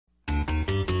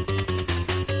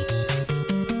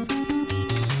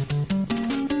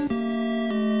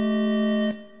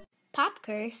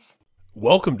Curse.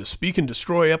 Welcome to Speak and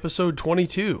Destroy episode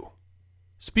 22.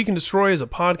 Speak and Destroy is a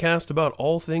podcast about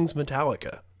all things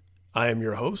Metallica. I am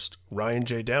your host, Ryan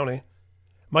J. Downey.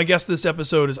 My guest this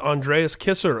episode is Andreas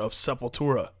Kisser of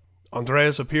Sepultura.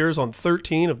 Andreas appears on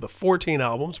 13 of the 14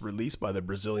 albums released by the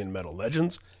Brazilian metal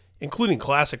legends, including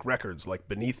classic records like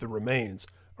Beneath the Remains,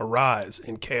 Arise,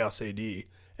 and Chaos AD,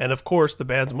 and of course the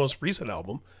band's most recent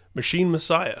album, Machine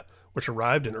Messiah, which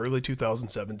arrived in early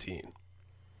 2017.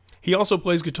 He also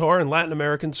plays guitar in Latin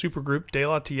American supergroup De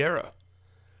La Tierra.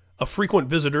 A frequent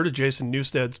visitor to Jason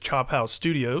Newsted's Chop House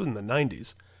studio in the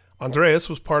 90s, Andreas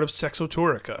was part of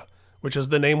Sexoturica, which, as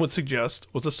the name would suggest,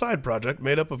 was a side project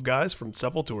made up of guys from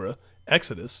Sepultura,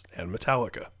 Exodus, and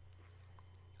Metallica.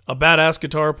 A badass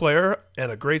guitar player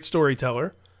and a great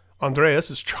storyteller, Andreas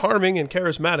is charming and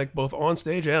charismatic both on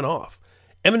stage and off,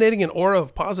 emanating an aura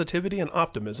of positivity and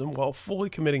optimism while fully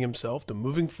committing himself to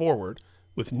moving forward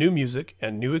with new music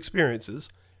and new experiences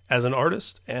as an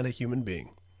artist and a human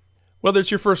being. Whether it's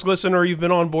your first listen or you've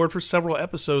been on board for several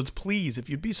episodes, please, if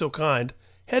you'd be so kind,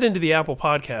 head into the Apple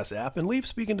Podcasts app and leave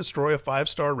Speak and Destroy a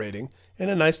 5-star rating and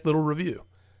a nice little review.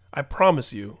 I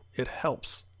promise you, it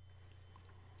helps.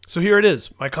 So here it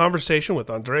is, my conversation with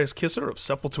Andreas Kisser of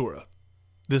Sepultura.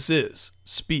 This is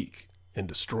Speak and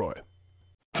Destroy.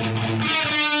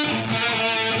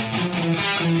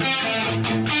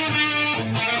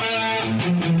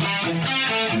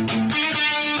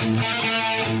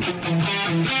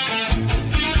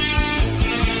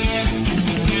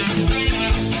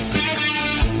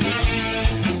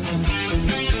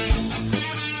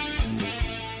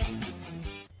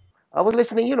 I was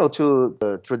listening,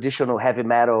 to traditional heavy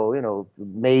metal,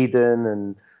 Maiden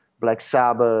and Black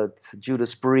Sabbath,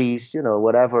 Judas Priest,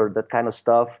 whatever, that kind of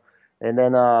stuff. And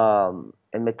then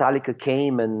and Metallica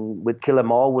came, and with Kill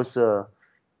 'Em All was,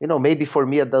 maybe for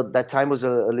me at that time was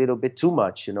a little bit too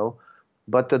much,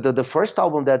 But the first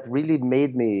album that really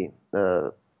made me,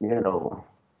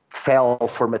 fell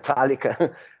for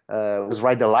Metallica was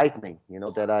Ride the Lightning,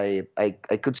 that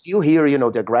I could still hear,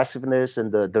 the aggressiveness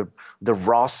and the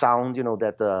raw sound,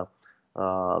 that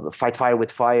Fight Fire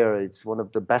with Fire, it's one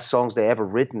of the best songs they ever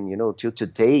written, till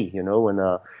today, and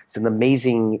it's an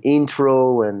amazing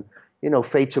intro, and,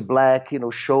 Fade to Black,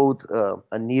 showed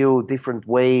a new, different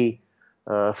way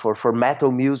for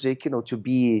metal music, to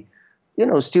be,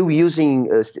 still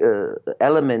using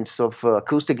elements of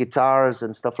acoustic guitars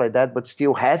and stuff like that, but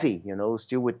still heavy,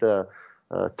 still with the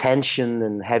tension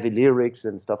and heavy lyrics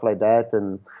and stuff like that.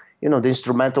 And, the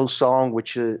instrumental song,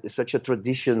 which is such a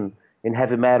tradition in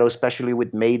heavy metal, especially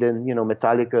with Maiden,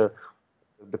 Metallica,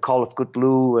 the Call of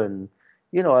Cthulhu. And,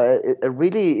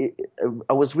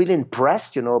 I was really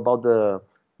impressed, about the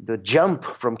jump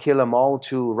from Kill 'Em All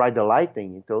to Ride the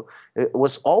Lightning. It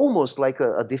was almost like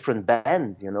a different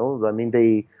band, I mean,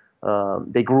 they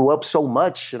grew up so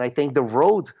much, and I think the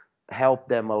road helped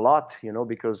them a lot,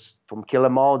 because from Kill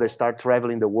 'Em All they start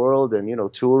traveling the world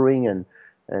and touring and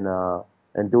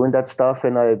doing that stuff.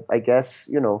 And I guess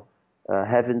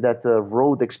having that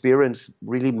road experience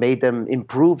really made them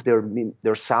improve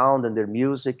their sound and their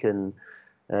music and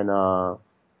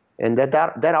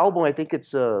that album, I think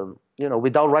it's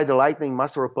without Ride the Lightning,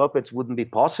 Master of Puppets wouldn't be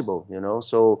possible,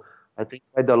 So I think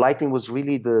Ride the Lightning was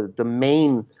really the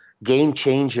main game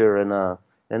changer and a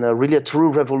really a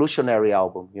true revolutionary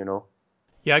album,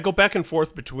 Yeah, I go back and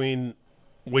forth between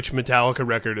which Metallica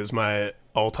record is my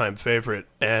all-time favorite,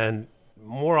 and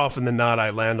more often than not,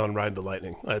 I land on Ride the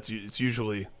Lightning. It's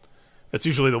usually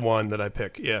the one that I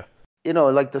pick. Yeah,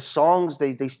 like the songs,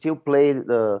 they still play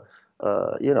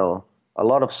a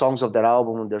lot of songs of that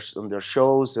album on their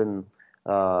shows, and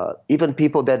even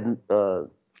people that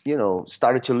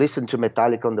started to listen to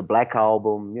Metallica on the Black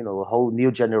Album, a whole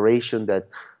new generation that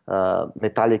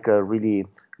Metallica really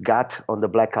got on the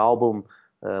Black Album.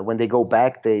 When they go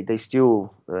back, they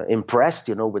still impressed,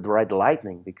 with Ride the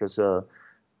Lightning, because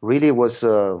really was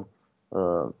a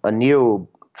new,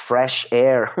 fresh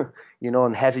air,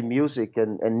 on heavy music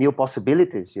and new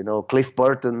possibilities. Cliff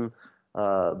Burton,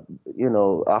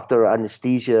 after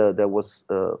Anesthesia, there was,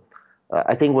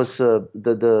 I think, was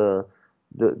the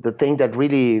thing that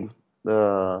really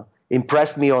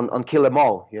impressed me on Kill 'Em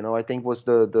All. I think was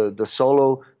the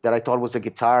solo that I thought was a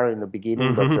guitar in the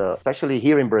beginning, Mm-hmm. but especially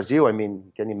here in Brazil, I mean,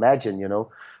 you can imagine,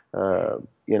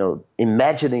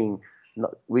 imagining,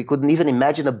 we couldn't even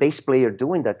imagine a bass player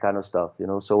doing that kind of stuff,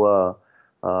 So,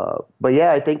 but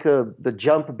yeah, I think the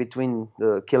jump between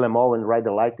Kill 'Em All and Ride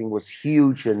the Lightning was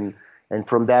huge, and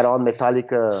from that on,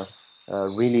 Metallica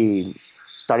really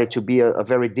started to be a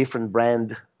very different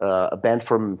brand, a band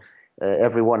from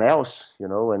everyone else,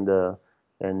 and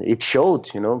it showed,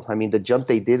 I mean, the jump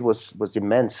they did was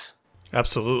immense.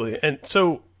 Absolutely. And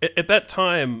so at that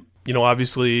time,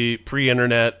 obviously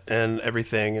pre-internet and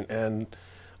everything, and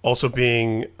also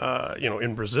being,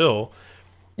 in Brazil,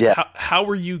 Yeah. how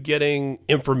were you getting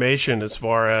information as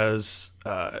far as,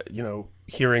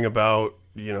 hearing about,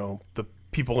 the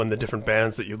people in the different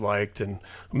bands that you liked, and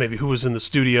maybe who was in the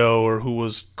studio or who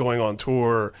was going on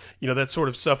tour, that sort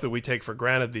of stuff that we take for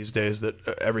granted these days, that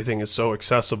everything is so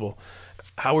accessible.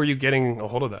 How are you getting a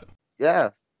hold of that? Yeah,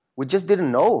 we just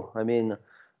didn't know. I mean,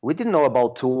 we didn't know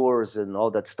about tours and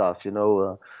all that stuff.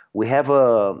 We have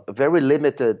a very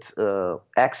limited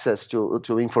access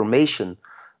to information.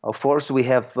 Of course, we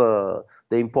have the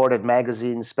imported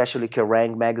magazine, especially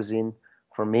Kerrang magazine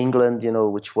from England,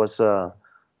 which was um,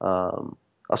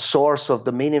 a source of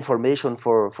the main information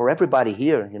for everybody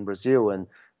here in Brazil, and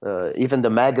even the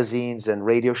magazines and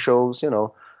radio shows.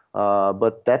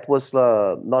 But that was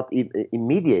not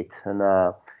immediate,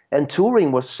 and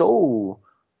touring was so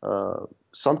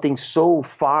something so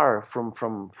far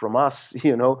from us,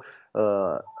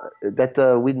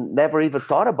 that we never even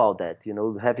thought about that.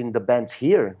 Having the bands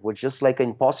here was just like an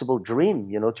impossible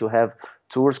dream. To have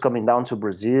tours coming down to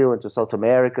Brazil and to South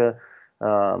America.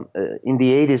 In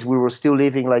the 80s, we were still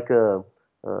living like a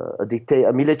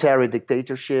military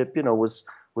dictatorship.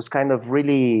 Was kind of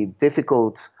really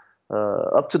difficult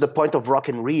up to the point of Rock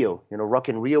in Rio. Rock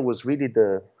in Rio was really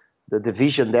the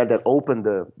division there that opened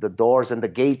the doors and the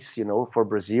gates, for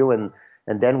Brazil.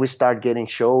 And then we start getting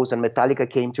shows, and Metallica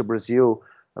came to Brazil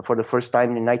for the first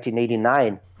time in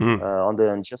 1989 on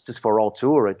the Justice for All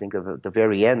tour, I think, at the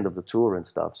very end of the tour and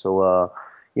stuff. So,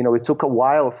 it took a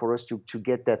while for us to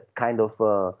get that kind of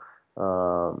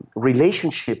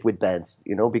relationship with bands,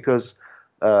 because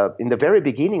in the very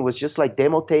beginning it was just like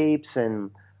demo tapes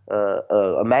and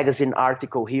a magazine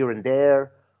article here and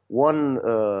there. One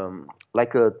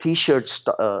like a T-shirt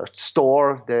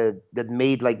store that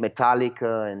made like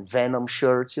Metallica and Venom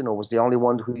shirts. Was the only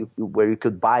one where you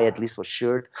could buy at least a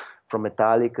shirt from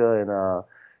Metallica,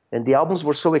 and the albums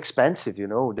were so expensive.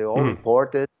 They're all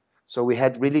imported, so we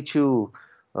had really to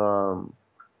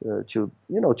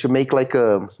make like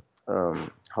a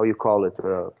how you call it.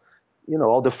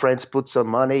 All the friends put some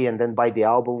money and then buy the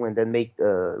album and then make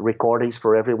recordings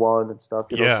for everyone and stuff.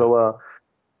 Yeah. So.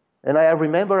 And I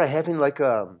remember having like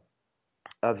a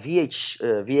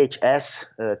VHS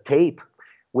tape,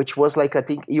 which was like, I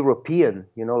think, European,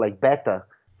 like beta.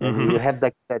 And you have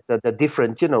the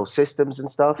different, systems and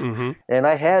stuff. Mm-hmm.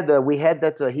 And we had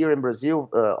that here in Brazil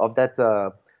of that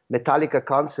Metallica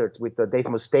concert with Dave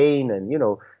Mustaine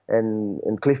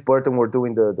and Cliff Burton were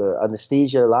doing the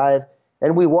Anesthesia live.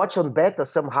 And we watched on beta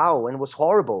somehow, and it was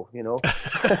horrible,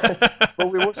 But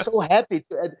we were so happy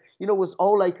and, it was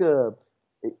all like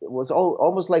it was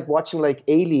almost like watching like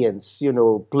aliens,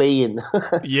 playing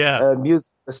Yeah.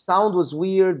 music. The sound was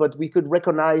weird, but we could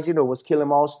recognize, it was Kill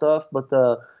 'Em All stuff, but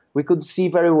we could see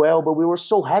very well. But we were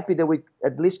so happy that we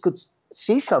at least could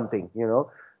see something,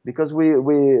 because we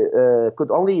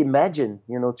could only imagine,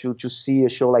 to see a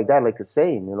show like that, like you're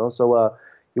saying, So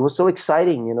it was so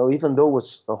exciting, even though it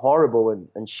was horrible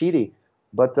and shitty.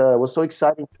 But it was so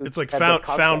exciting. It's like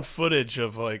found footage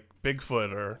of like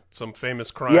Bigfoot or some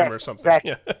famous crime or something.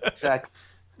 Exactly. Yeah. Exactly.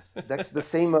 That's the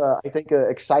same, I think,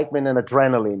 excitement and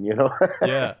adrenaline,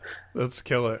 Yeah, that's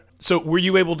killer. So were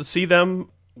you able to see them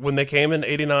when they came in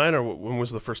 '89, or when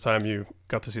was the first time you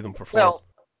got to see them perform? Well,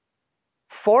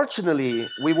 fortunately,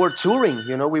 we were touring.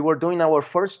 We were doing our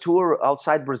first tour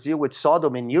outside Brazil with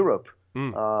Sodom in Europe,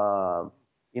 in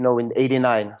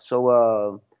 '89. So,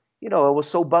 I was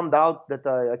so bummed out that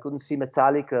I couldn't see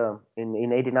Metallica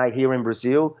in '89 here in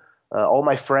Brazil. All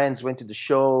my friends went to the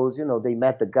shows, they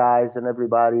met the guys and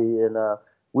everybody. And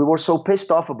we were so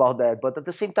pissed off about that. But at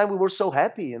the same time, we were so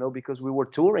happy, because we were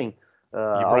touring.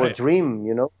 Our dream,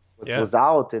 was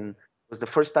out. And it was the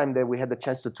first time that we had the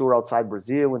chance to tour outside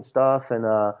Brazil and stuff. And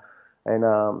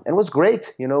it was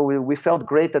great. We felt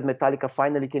great that Metallica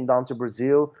finally came down to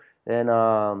Brazil. And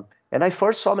I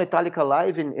first saw Metallica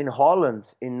live in Holland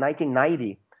in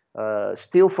 1990.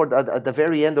 Still at the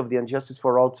very end of the Injustice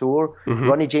for All tour.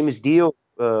 Ronnie James Dio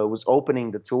was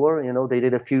opening the tour. They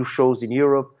did a few shows in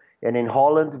Europe, and in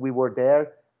Holland we were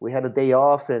there. We had a day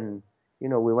off, and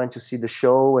we went to see the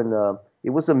show, and it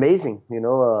was amazing.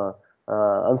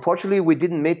 Unfortunately, we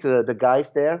didn't meet the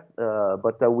guys there,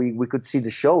 but we could see the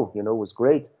show. It was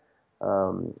great.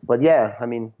 But yeah, I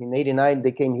mean, in '89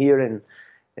 they came here,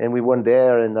 and we went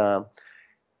there,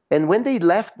 and when they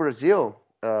left Brazil.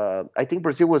 I think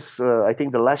Brazil was,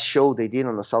 the last show they did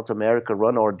on the South America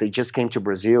run, or they just came to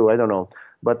Brazil. I don't know,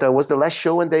 but was the last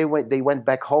show, and they went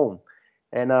back home.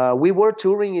 And we were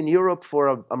touring in Europe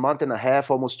for a month and a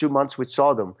half, almost 2 months with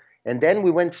Sodom. And then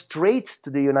we went straight to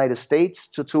the United States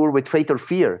to tour with Faith or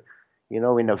Fear,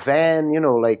 in a van,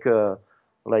 like a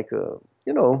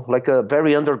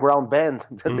very underground band,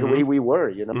 the way we were,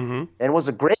 And it was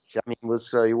a great. I mean,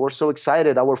 we were so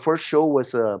excited. Our first show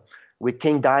was with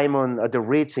King Diamond at the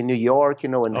Ritz in New York,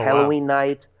 and Halloween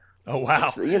night. Oh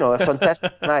wow! Just, a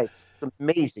fantastic night. It's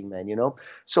amazing, man.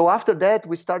 So after that,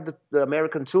 we started the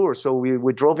American tour. So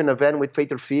we drove in a van with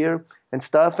Faith or Fear and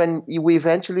stuff, and we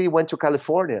eventually went to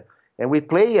California, and we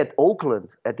played at Oakland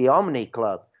at the Omni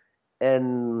Club,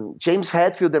 and James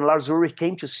Hetfield and Lars Ulrich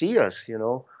came to see us.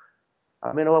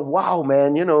 I mean, wow,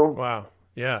 man. Wow.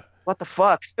 Yeah. What the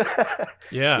fuck?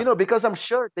 Yeah. Because I'm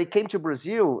sure they came to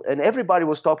Brazil and everybody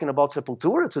was talking about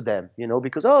Sepultura to them,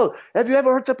 because, oh, have you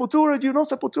ever heard Sepultura? Do you know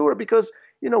Sepultura? Because,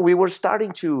 we were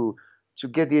starting to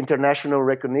get the international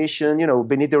recognition.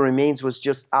 Beneath the Remains was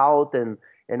just out and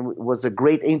was a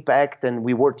great impact. And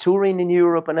we were touring in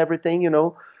Europe and everything,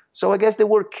 So I guess they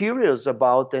were curious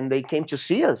about, and they came to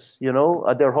see us,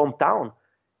 at their hometown.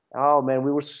 Oh, man,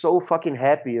 we were so fucking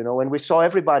happy, and we saw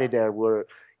everybody there.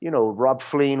 Rob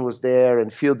Flynn was there,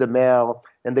 and Phil DeMel,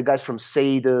 and the guys from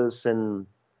Sadus, and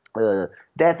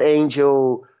Death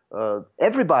Angel,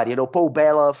 everybody, Paul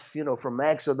Baloff, from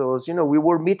Exodus. We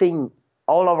were meeting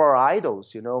all of our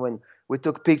idols, and we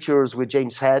took pictures with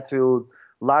James Hetfield.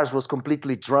 Lars was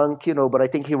completely drunk, but I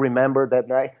think he remembered that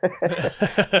night.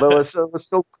 But it was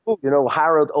so cool,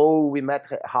 Harold we met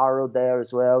Harold there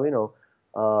as well,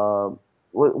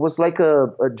 was like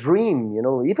a dream,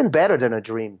 even better than a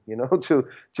dream, to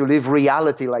live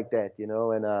reality like that,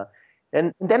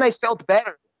 and then I felt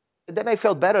better.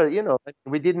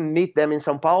 We didn't meet them in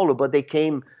Sao Paulo, but they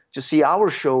came to see our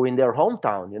show in their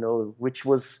hometown, which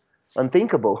was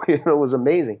unthinkable. It was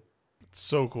amazing.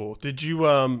 So cool. Did you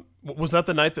was that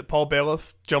the night that Paul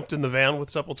Baloff jumped in the van with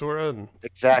Sepultura and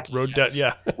exactly rode that?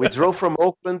 Yeah. We drove from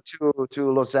Oakland to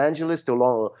Los Angeles to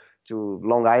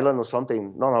Long Island or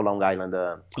something. No, Long Island.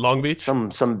 Long Beach. Some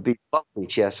beach. Long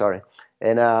Beach. Yeah, sorry.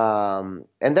 And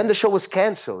then the show was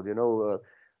canceled.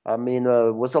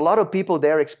 Was a lot of people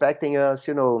there expecting us.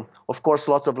 Of course,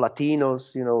 lots of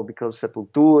Latinos. Because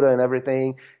Sepultura and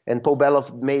everything. And Paul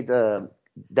Baloff made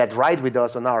that ride with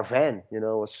us on our van. It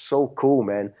was so cool,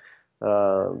 man.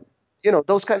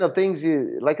 Those kind of things.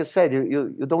 Like I said,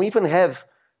 you don't even have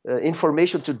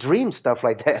information to dream stuff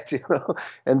like that,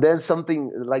 and then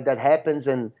something like that happens,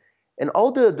 and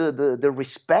all the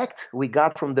respect we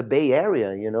got from the Bay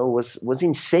Area, was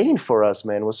insane for us,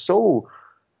 man. It was so,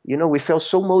 we felt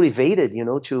so motivated,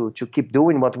 to keep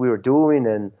doing what we were doing.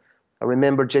 And I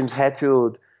remember James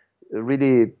Hetfield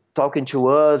really talking to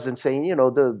us and saying,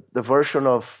 the version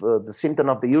of the Symptom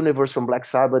of the Universe from Black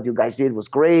Sabbath you guys did was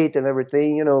great and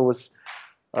everything. We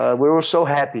were so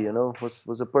happy. It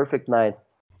was a perfect night.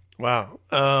 Wow.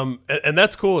 And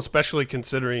that's cool, especially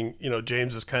considering,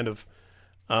 James is kind of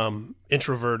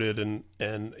introverted and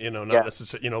not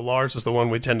necessarily, Lars is the one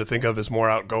we tend to think of as more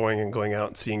outgoing and going out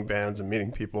and seeing bands and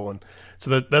meeting people. And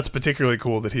so that's particularly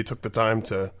cool that he took the time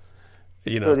to,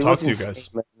 talk to you guys.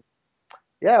 Man.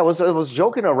 Yeah, I was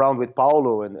joking around with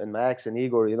Paulo and Max and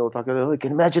Igor, talking, oh,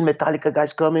 can you imagine Metallica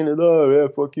guys coming and, oh, yeah,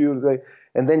 fuck you.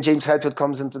 And then James Hetfield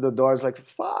comes into the door. It's like,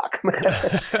 fuck,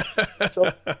 man.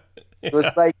 So it was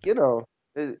like, it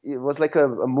was like a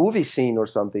movie scene or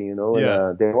something, Yeah.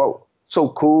 And they were so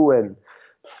cool. And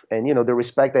the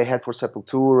respect they had for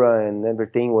Sepultura and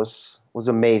everything was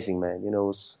amazing, man. It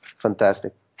was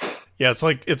fantastic. Yeah, it's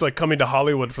like coming to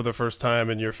Hollywood for the first time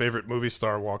and your favorite movie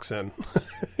star walks in.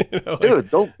 Dude,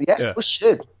 don't oh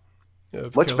shit. Yeah,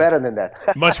 much better than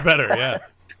that. Much better, yeah.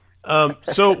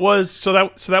 So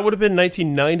that would have been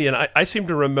 1990, and I seem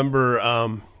to remember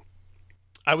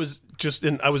I was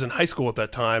in high school at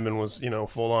that time and was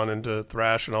full on into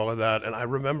thrash and all of that, and I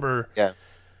remember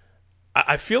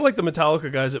I feel like the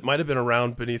Metallica guys, it might have been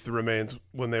around Beneath the Remains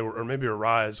when they were, or maybe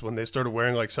Arise, when they started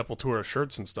wearing like Sepultura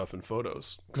shirts and stuff in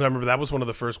photos. Because I remember that was one of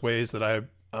the first ways that I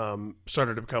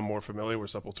started to become more familiar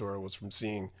with Sepultura, was from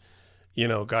seeing,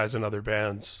 guys in other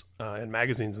bands and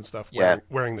magazines and stuff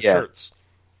wearing the shirts.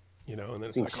 And then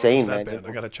it's like, insane, that band?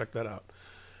 I got to check that out.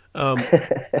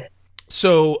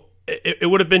 So it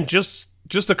would have been just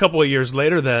a couple of years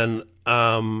later then,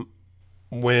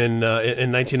 when in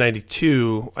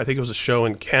 1992, I think it was a show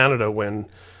in Canada when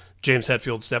James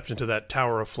Hetfield stepped into that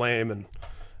tower of flame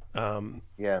and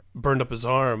burned up his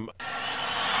arm.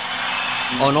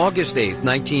 On August 8th,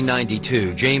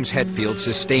 1992, James Hetfield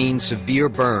sustained severe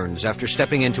burns after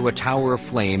stepping into a tower of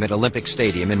flame at Olympic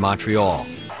Stadium in Montreal.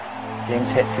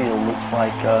 James Hetfield looks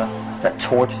like that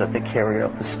torch that they carry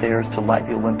up the stairs to light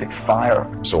the Olympic fire.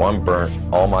 So I'm burnt,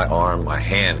 all my arm, my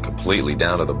hand completely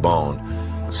down to the bone.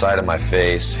 side of my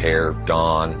face, hair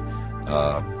gone,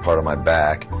 part of my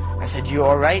back. I said, "You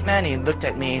all right, man?" He looked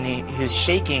at me and he was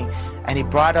shaking, and he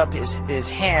brought up his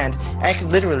hand, and I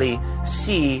could literally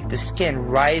see the skin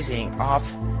rising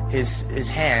off his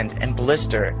hand and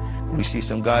blister. We see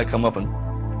some guy come up and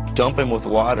dump him with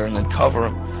water and then cover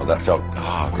him. Well, that felt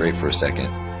great for a second.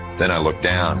 Then I looked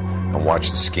down and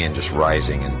watched the skin just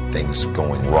rising and things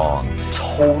going wrong.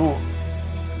 Total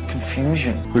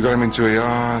confusion. We got him into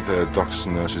ER. The doctors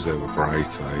and nurses there were great.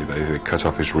 They cut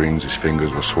off his rings, his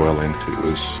fingers were swelling. It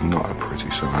was not a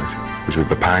pretty sight. It was with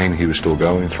the pain he was still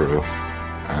going through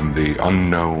and the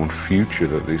unknown future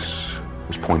that this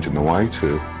was pointing the way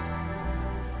to.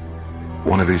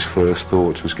 One of his first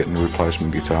thoughts was getting a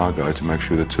replacement guitar guy to make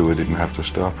sure the tour didn't have to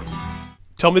stop.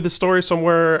 Tell me the story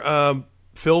somewhere.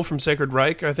 Phil from Sacred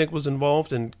Reich, I think, was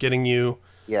involved in getting you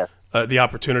the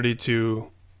opportunity to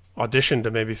audition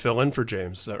to maybe fill in for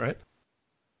James. Is that right?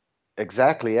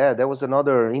 Exactly, yeah. That was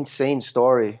another insane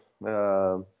story.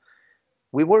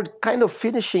 We were kind of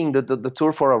finishing the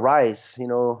tour for Arise, you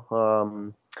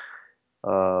know.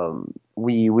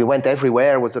 We went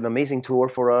everywhere. It was an amazing tour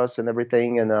for us and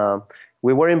everything. And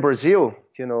we were in Brazil,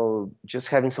 you know, just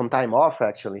having some time off,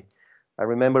 actually. I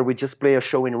remember we just played a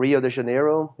show in Rio de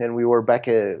Janeiro, and we were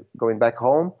going back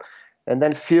home. And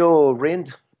then Phil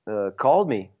Rind called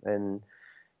me, and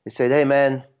he said, "Hey,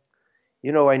 man,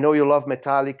 you know, I know you love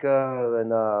Metallica,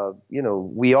 and, you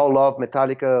know, we all love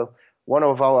Metallica. One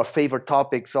of our favorite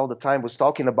topics all the time was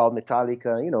talking about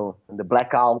Metallica, you know, and the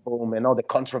Black Album and all the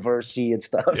controversy and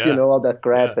stuff, you know, all that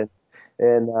crap."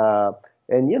 Yeah.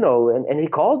 And you know, and he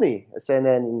called me,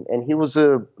 and he was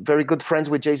very good friends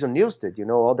with Jason Newsted, you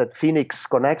know, all that Phoenix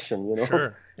connection, you know.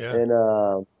 Sure.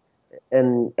 Yeah.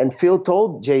 And Phil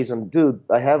told Jason, "Dude,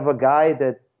 I have a guy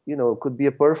that, you know, could be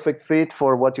a perfect fit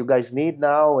for what you guys need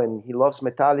now, and he loves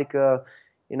Metallica.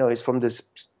 You know, he's from this,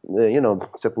 you know,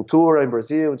 Sepultura in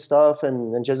Brazil and stuff."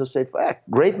 And Jason said,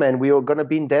 "Great, man. We are gonna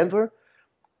be in Denver.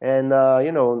 And,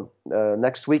 you know,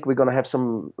 next week we're going to have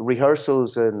some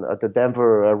rehearsals at the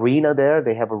Denver Arena there.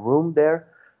 They have a room there.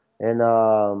 And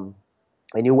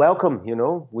you're welcome, you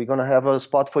know. We're going to have a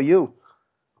spot for you."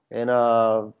 And,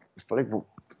 like,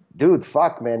 dude,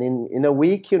 fuck, man. In a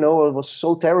week, you know, I was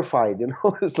so terrified, you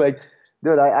know. It's like,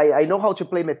 dude, I know how to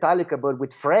play Metallica, but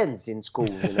with friends in school,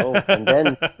 you know. And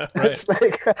then it's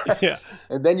like,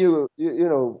 and then you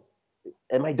know,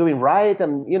 am I doing right?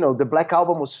 And, you know, the Black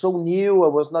Album was so new. I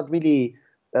was not really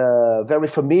very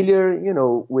familiar, you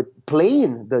know, with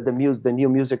playing the new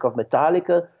music of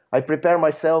Metallica. I prepared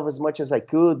myself as much as I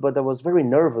could, but I was very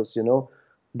nervous, you know.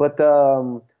 But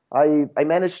I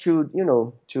managed to, you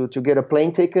know, to get a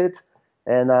plane ticket.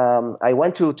 And I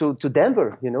went to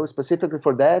Denver, you know, specifically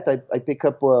for that. I picked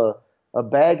up a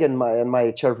bag and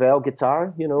my Charvel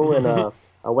guitar, you know, and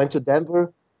I went to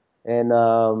Denver. And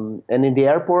in the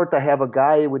airport, I have a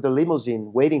guy with a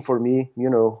limousine waiting for me, you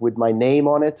know, with my name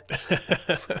on it.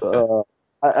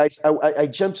 I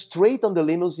jumped straight on the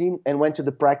limousine and went to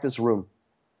the practice room.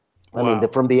 Wow. I mean,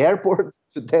 from the airport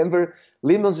to Denver,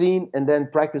 limousine, and then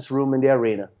practice room in the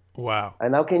arena. Wow.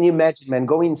 And how can you imagine, man,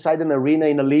 going inside an arena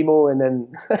in a limo, and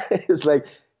then it's like,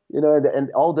 you know,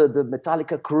 and all the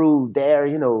Metallica crew there,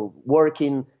 you know,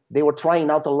 working. They were trying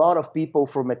out a lot of people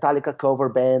from Metallica cover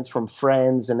bands, from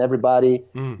friends and everybody.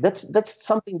 That's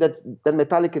something that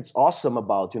Metallica is awesome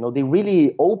about. You know, they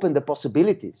really open the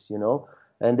possibilities, you know,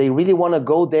 and they really want to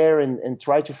go there and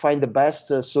try to find the best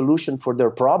solution for their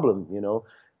problem, you know,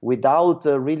 without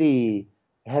really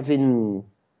having,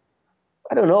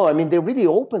 I don't know. I mean, they really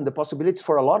open the possibilities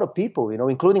for a lot of people, you know,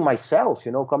 including myself,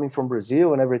 you know, coming from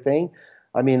Brazil and everything.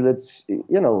 I mean, let's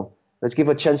give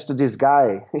a chance to this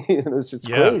guy. You know, it's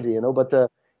crazy, you know, but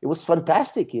it was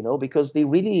fantastic, you know, because they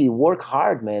really work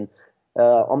hard, man.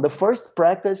 On the first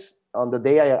practice, on the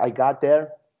day I got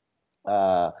there,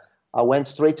 I went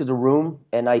straight to the room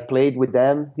and I played with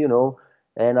them, you know,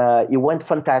 and it went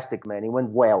fantastic, man. It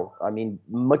went well. I mean,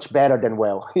 much better than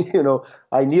well. You know,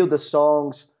 I knew the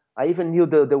songs. I even knew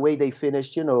the way they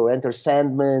finished, you know, Enter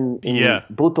Sandman,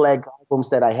 bootleg albums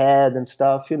that I had and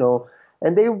stuff, you know.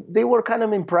 And they were kind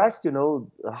of impressed, you know,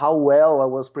 how well I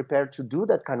was prepared to do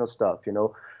that kind of stuff, you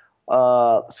know.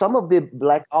 Some of the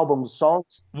Black Album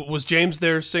songs. Was James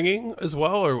there singing as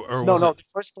well, or no? Was no, the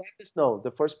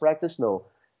first practice, no.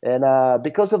 And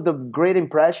because of the great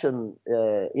impression,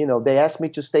 you know, they asked me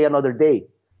to stay another day.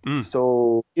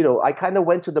 So, you know, I kind of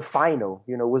went to the final.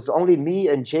 You know, it was only me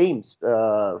and James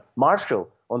Marshall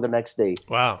on the next day.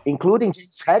 Wow. Including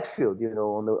James Hetfield, you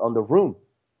know, on the room.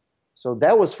 So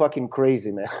that was fucking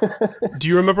crazy, man. Do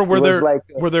you remember It was like,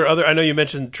 were there other? I know you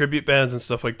mentioned tribute bands and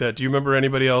stuff like that. Do you remember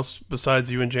anybody else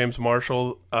besides you and James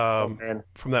Marshall man,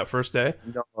 from that first day?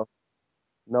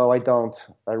 no, I don't.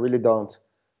 I really don't.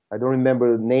 I don't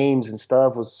remember names and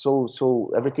stuff. It was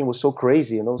so everything was so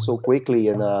crazy, you know, so quickly.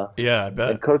 And Yeah, I bet.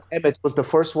 and Kirk Hammett was the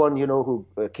first one, you know,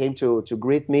 who came to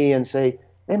greet me and say,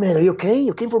 "Hey man, are you okay?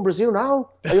 You came from Brazil now?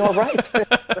 Are you all right?"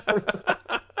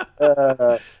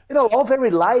 You know, all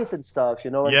very light and stuff,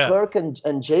 you know. And Yeah. Kirk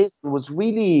and Jason was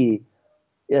really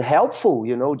helpful,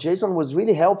 you know. Jason was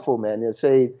really helpful, man. And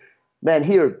say, "Man,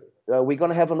 here we're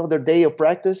gonna have another day of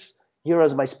practice. Here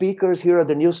are my speakers. Here are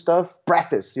the new stuff.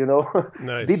 Practice, you know.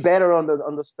 Nice. Be better on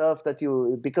the stuff that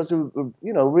because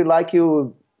you know, we like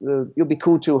you. It'll be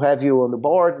cool to have you on the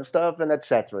board and stuff and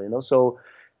etc. You know,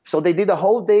 so they did a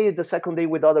whole day, the second day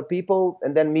with other people,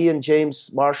 and then me and James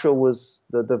Marshall was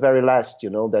the very last, you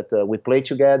know, that we played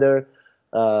together.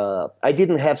 I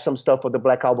didn't have some stuff for the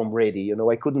Black Album ready, you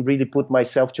know. I couldn't really put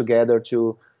myself together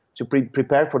to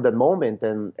prepare for that moment,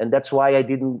 and that's why I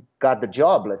didn't got the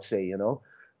job, let's say, you know,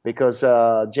 because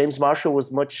James Marshall was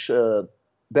much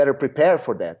better prepared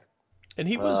for that. And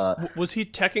he was he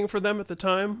teching for them at the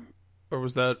time, or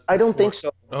was that? I don't before? think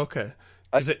so. Okay.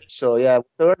 So yeah,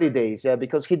 early days, yeah,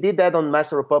 because he did that on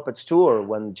Master of Puppets tour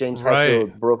when James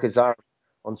Hetfield broke his arm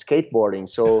on skateboarding.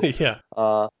 So Yeah.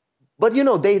 But you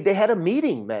know, they had a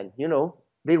meeting, man. You know,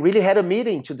 they really had a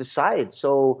meeting to decide.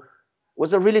 So it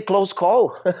was a really close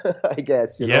call, I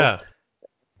guess. You know? Yeah.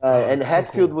 And that's so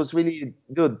Hetfield cool. was really,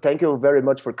 dude, thank you very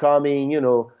much for coming. You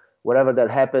know, whatever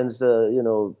that happens, you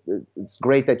know, it's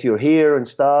great that you're here and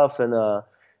stuff.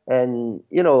 And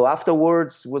you know,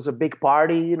 afterwards was a big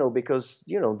party, you know, because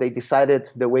you know they decided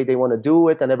the way they want to do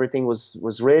it, and everything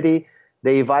was ready.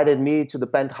 They invited me to the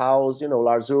Penthouse. You know,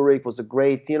 Lars Ulrich was a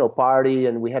great, you know, party,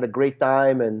 and we had a great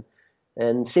time.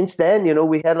 And since then, you know,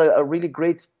 we had a really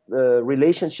great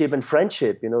relationship and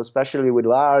friendship. You know, especially with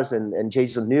Lars and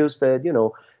Jason Newsted, you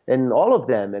know, and all of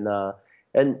them.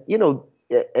 And you know.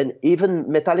 And even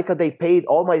Metallica, they paid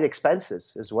all my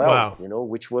expenses as well, Wow. you know,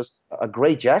 which was a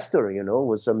great gesture, you know,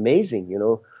 was amazing, you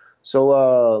know.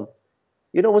 So,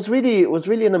 you know, it was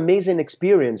really an amazing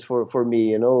experience for me,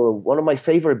 you know. One of my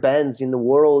favorite bands in the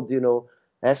world, you know,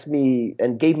 asked me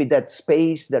and gave me that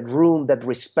space, that room, that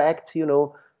respect, you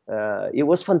know. It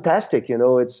was fantastic, you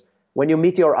know. It's when you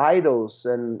meet your idols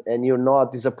and you're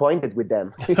not disappointed with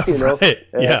them, you know. Right.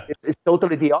 Yeah. It's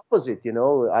totally the opposite, you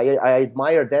know. I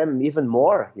admire them even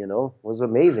more, you know. It was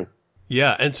amazing.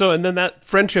 Yeah, and then that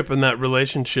friendship and that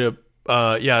relationship,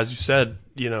 yeah, as you said,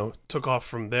 you know, took off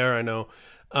from there. I know,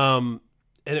 and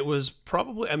it was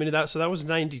probably, I mean, that was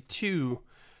 92.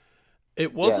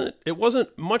 It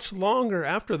wasn't much longer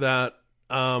after that.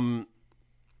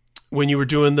 When you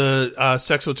were doing the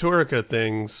Sexotourica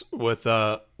things with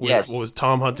Yes. what was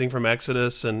Tom Hunting from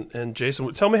Exodus and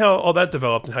Jason. Tell me how all that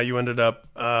developed and how you ended up,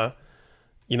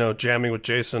 you know, jamming with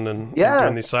Jason and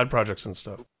doing these side projects and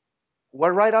stuff.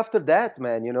 Well, right after that,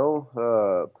 man, you know,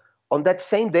 on that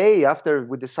same day after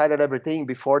we decided everything,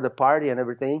 before the party and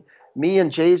everything, me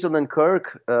and Jason and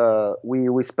Kirk,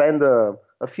 we spent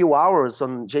a few hours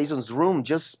on Jason's room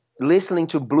just listening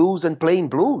to blues and playing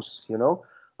blues, you know.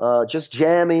 Just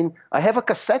jamming. I have a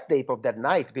cassette tape of that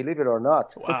night, believe it or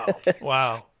not. Wow.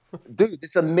 Wow. Dude,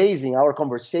 it's amazing. Our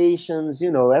conversations, you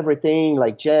know, everything,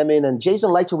 like jamming. And Jason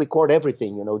likes to record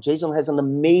everything, you know. Jason has an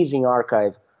amazing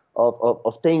archive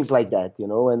of things like that, you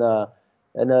know.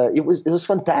 And it was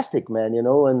fantastic, man, you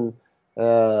know.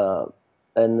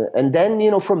 And then,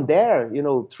 you know, from there, you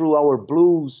know, through our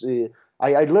blues,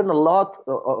 I learned a lot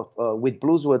with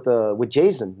blues with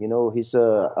Jason. You know, his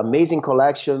amazing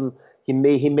collection. He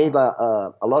made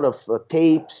a lot of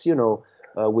tapes, you know,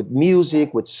 with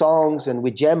music, with songs, and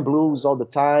we jam blues all the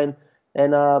time.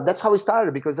 And that's how it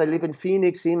started, because I live in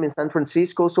Phoenix, him in San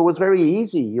Francisco, so it was very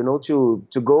easy, you know, to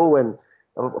go and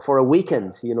for a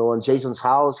weekend, you know, on Jason's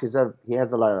house. He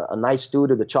has a nice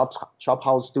studio, the Chop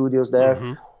House Studios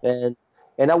there,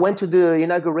 and I went to the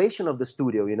inauguration of the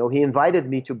studio. You know, he invited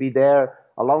me to be there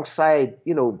alongside,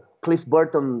 you know, Cliff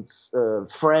Burton's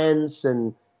friends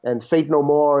and Faith No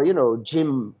More, you know,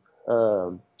 Jim,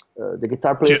 the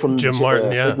guitar player from Jim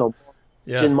Martin, Faith No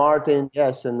More, Jim Martin,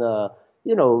 yes, and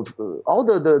you know, all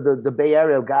the Bay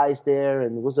Area guys there,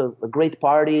 and it was a great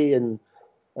party, and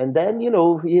then, you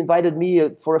know, he invited me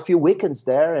for a few weekends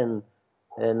there, and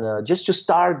just to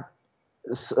start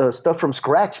stuff from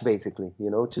scratch, basically,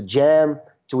 you know, to jam,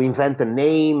 to invent a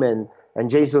name, and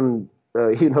Jason,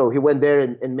 you know, he went there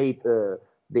and made the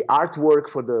artwork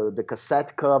for the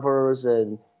cassette covers,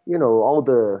 and you know, all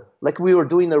like we were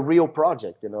doing a real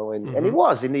project, you know, and it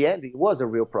was, in the end, it was a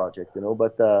real project, you know,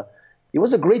 but it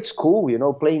was a great school,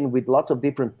 playing with lots of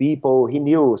different people. He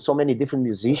knew so many different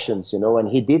musicians, and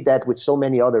he did that with so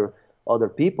many other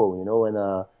people,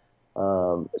 and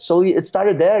so it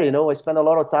started there. I spent a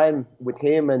lot of time with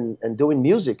him and doing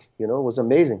music. It was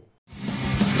amazing.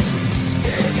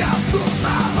 Dig out from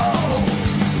my home,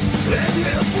 been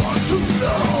here for too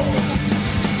long,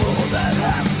 more than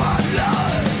half my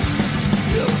life.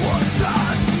 The ones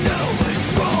I know is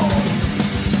wrong,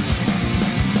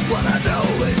 what I know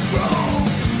is wrong,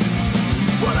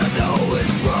 what I know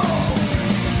is wrong,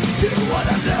 do what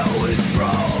I know is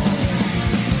wrong.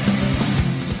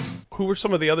 Who were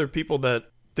some of the other people that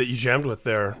you jammed with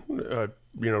there,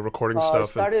 recording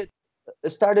stuff?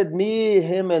 It started me,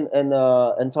 him, and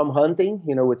Tom Hunting,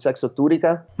 with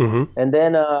Sexoturica. Mm-hmm. And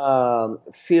then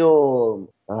Phil,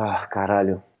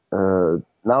 caralho.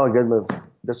 Now again,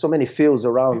 there's so many Phils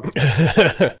around.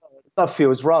 It's not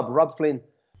Phil, it's Rob Flynn.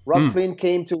 Rob Flynn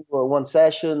came to one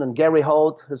session, and Gary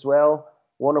Holt as well,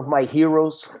 one of my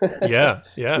heroes. Yeah.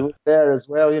 He was there as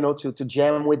well, to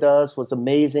jam with us, was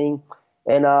amazing.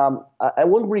 And I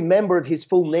won't remember his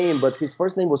full name, but his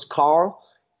first name was Carl.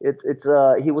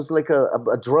 He was like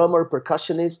a drummer,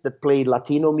 percussionist that played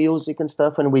Latino music and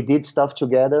stuff, and we did stuff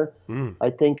together.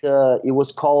 I think it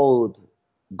was called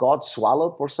God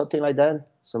Swallowed or something like that,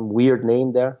 some weird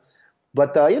name there.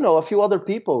 But a few other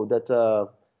people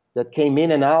that came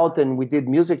in and out, and we did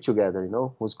music together. It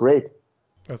was great.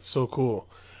 That's so cool.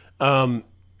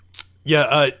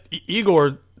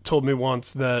 Igor told me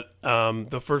once that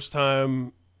the first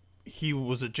time he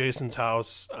was at Jason's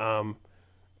house,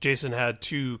 Jason had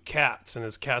 2 cats, and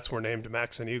his cats were named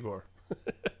Max and Igor.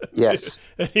 Yes.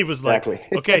 And he was exactly.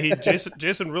 Like, okay,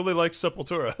 Jason really likes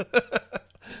Sepultura.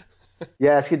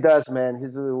 Yes, he does, man. He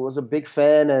was a big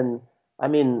fan, and I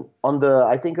mean, I don't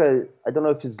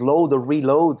know if it's Load or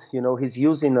Reload, he's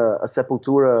using a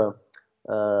Sepultura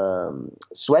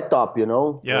sweat top,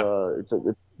 Yeah. It's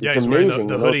he's amazing.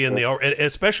 The hoodie and and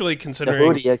especially considering the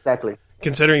hoodie, exactly.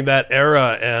 Considering that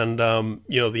era and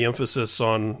the emphasis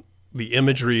on the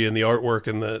imagery and the artwork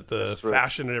and the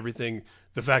fashion and everything,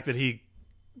 the fact that he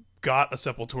got a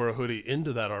Sepultura hoodie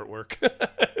into that artwork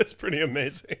is pretty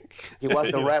amazing. He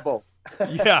was a rebel.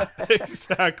 Yeah,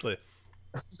 exactly.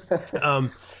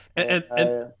 And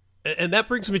that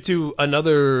brings me to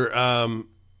another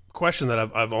question that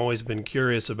I've always been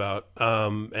curious about,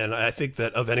 and I think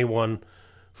that of anyone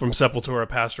from Sepultura,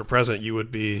 past or present, you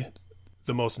would be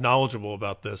the most knowledgeable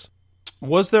about this.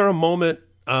 Was there a moment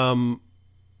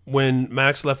when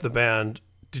Max left the band,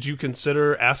 did you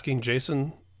consider asking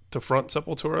Jason to front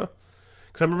Sepultura?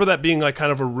 Because I remember that being like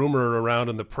kind of a rumor around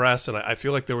in the press, and I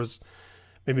feel like there was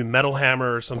maybe Metal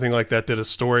Hammer or something like that did a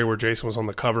story where Jason was on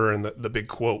the cover, and the big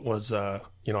quote was, I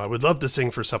would love to sing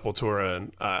for Sepultura,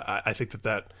 and I think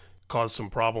that caused some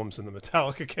problems in the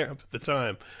Metallica camp at the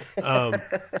time.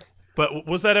 But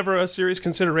was that ever a serious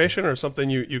consideration, or something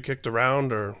you kicked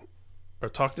around or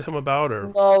talked to him about?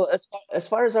 Or no, as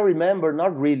far as I remember,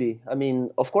 not really. I mean,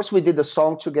 of course, we did a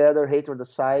song together, Hatred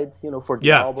Aside, for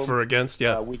the album. For Against,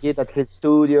 yeah. We did at his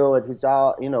studio, at his,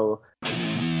 Only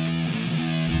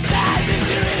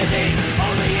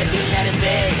if you let it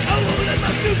be. I won't let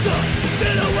my future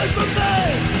get away from me.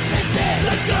 Listen,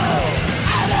 let go.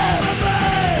 Out of my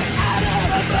mind. Out of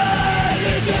my mind.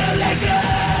 Listen, let go.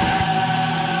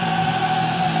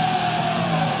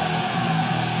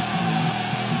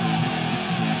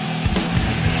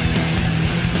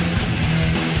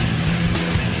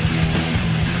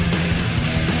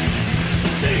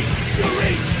 Seek to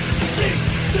reach, seek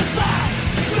to fly.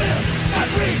 Will not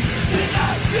reach, did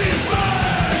not give way.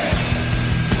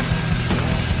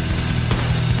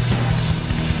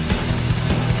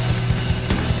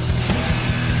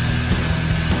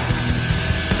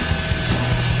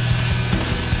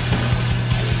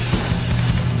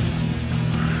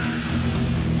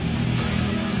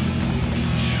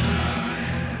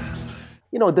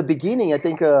 At the beginning, I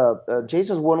think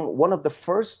Jason was one of the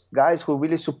first guys who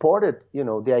really supported,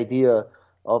 the idea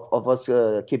of us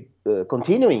keep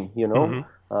continuing,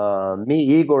 Mm-hmm. Me,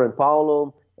 Igor, and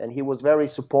Paulo, and he was very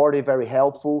supportive, very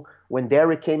helpful. When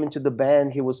Derek came into the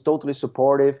band, he was totally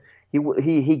supportive.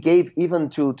 He gave even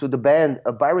to the band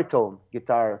a baritone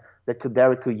guitar that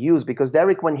Derek could use, because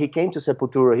Derek, when he came to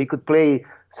Sepultura, he could play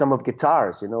some of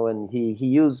guitars, and he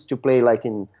used to play like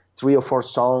in 3 or 4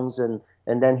 songs, and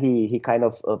then he kind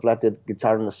of let the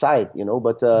guitar on the side,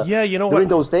 But during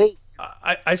those days,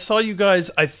 I saw you guys.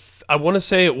 I want to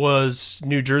say it was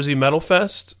New Jersey Metal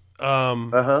Fest. It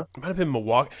might have been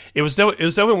Milwaukee. It was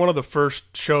definitely one of the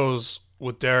first shows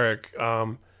with Derek.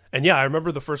 And yeah, I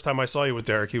remember the first time I saw you with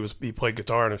Derek. He played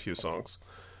guitar in a few songs.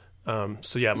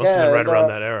 So yeah, it must have been right around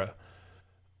that era.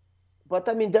 but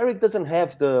I mean, Derek doesn't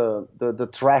have the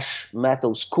thrash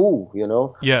metal school, you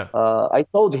know. Yeah. I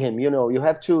told him, you know, you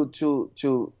have to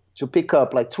pick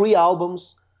up like 3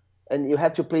 albums, and you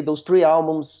have to play those 3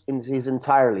 albums in his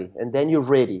entirely, and then you're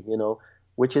ready, you know.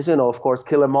 Which is, you know, of course,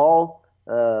 Kill 'Em All,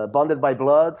 Bonded by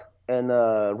Blood, and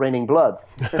Raining Blood.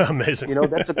 Amazing. You know,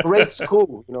 that's a great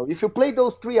school. You know, if you play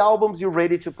those 3 albums, you're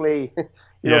ready to play,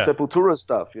 you know, Sepultura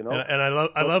stuff. You know, and I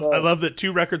love that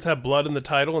 2 records have blood in the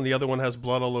title, and the other one has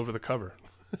blood all over the cover.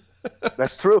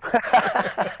 That's true.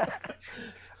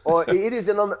 Or it is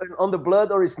on the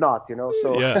blood, or it's not. You know,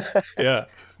 so yeah.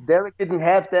 Derek didn't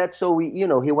have that, so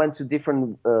he went to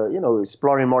different,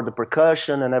 exploring more the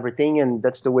percussion and everything, and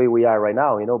that's the way we are right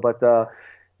now. You know, but.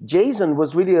 Jason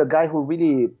was really a guy who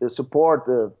really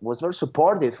was very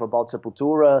supportive about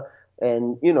Sepultura,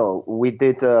 and you know, we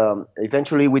did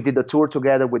eventually we did a tour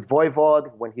together with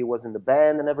Voivod when he was in the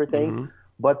band and everything, Mm-hmm.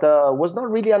 but was not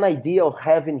really an idea of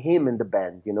having him in the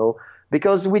band, you know,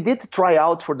 because we did try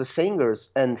out for the singers,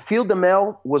 and Phil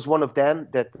DeMel was one of them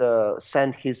that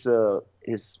sent his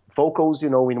vocals,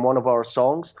 you know, in one of our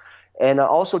songs. And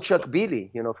also Chuck Billy,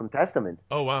 you know, from Testament.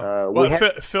 Oh wow!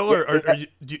 Phil, or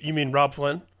you mean Rob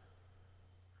Flynn?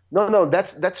 No,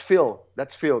 that's Phil.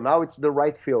 That's Phil. Now it's the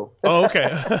right Phil. Oh,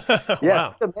 okay.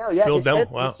 Yeah, wow. Yeah, Phil he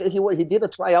said, wow. He did a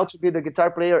tryout to be the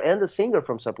guitar player and the singer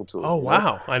from Sepultura. Oh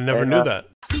wow! I never knew that.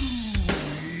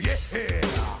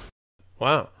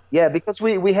 Wow. Yeah, because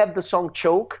we have the song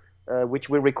Choke, which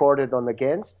we recorded on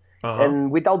Against. Uh-huh. And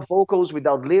without vocals,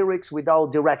 without lyrics,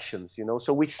 without directions, you know.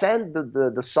 So we sent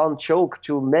the song Choke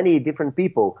to many different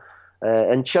people.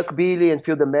 And Chuck Billy and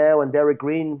Phil DeMel and Derek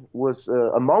Green was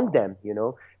among them, you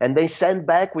know. And they sent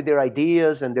back with their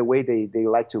ideas and the way they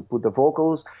like to put the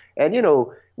vocals. And, you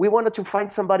know, we wanted to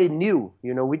find somebody new,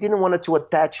 you know. We didn't want to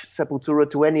attach Sepultura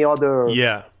to any other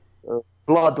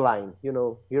bloodline, you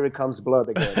know. Here it comes blood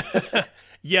again.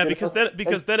 Yeah, because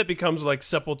then it becomes like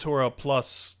Sepultura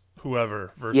plus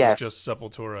whoever versus just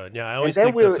Sepultura. Yeah, I always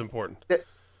think that's important.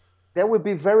 That would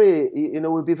be very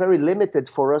limited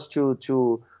for us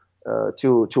to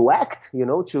act, you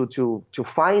know, to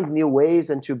find new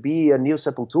ways and to be a new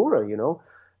Sepultura, you know.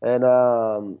 And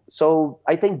so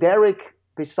I think Derek,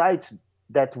 besides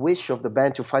that wish of the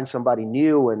band to find somebody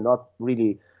new and not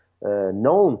really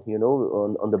known, you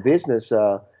know, on the business,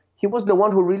 he was the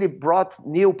one who really brought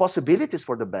new possibilities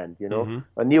for the band, you know,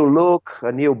 Mm-hmm. a new look,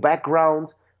 a new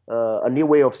background, a new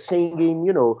way of singing,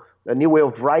 you know, a new way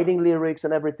of writing lyrics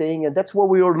and everything. And that's what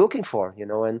we were looking for, you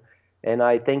know, and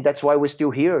I think that's why we're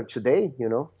still here today, you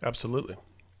know. Absolutely.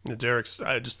 Derek's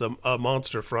just a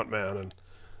monster frontman, and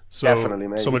so definitely,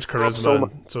 man. So much charisma,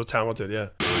 and so talented, yeah.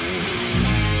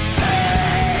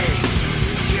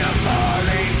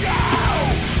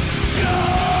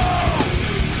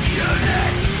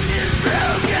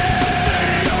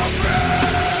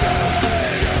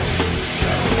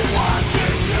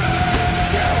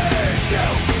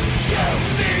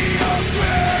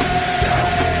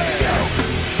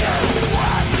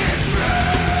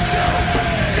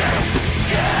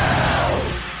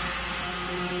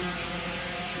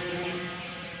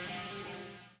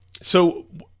 So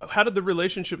how did the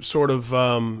relationship sort of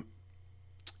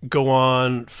go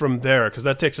on from there? Because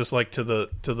that takes us like to the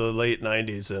late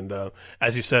 90s. And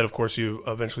as you said, of course, you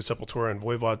eventually Sepultura and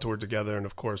Voivod toured together. And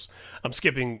of course, I'm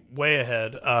skipping way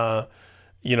ahead,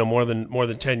 you know, more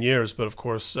than 10 years. But of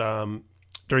course,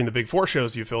 during the Big Four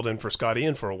shows, you filled in for Scott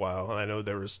Ian for a while. And I know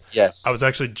there was, yes, I was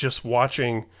actually just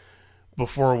watching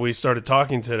before we started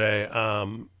talking today,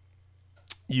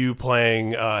 you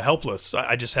playing Helpless.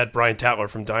 I just had Brian Tatler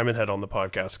from Diamond Head on the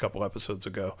podcast a couple episodes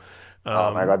ago.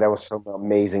 Oh my God, that was so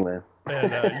amazing, man.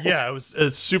 And yeah,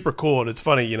 it's super cool. And it's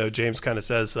funny, you know, James kind of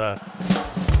says, we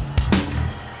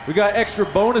got extra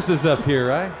bonuses up here,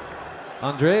 right?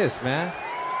 Andreas, man.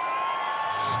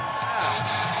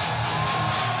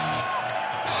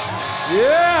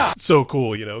 Yeah! So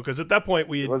cool, you know, because at that point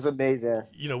it was amazing.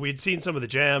 You know, we'd seen some of the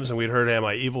jams and we'd heard Am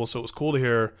I Evil, so it was cool to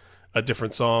hear a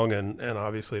different song and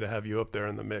obviously to have you up there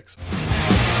in the mix.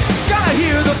 Gotta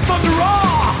hear the thunder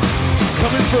roar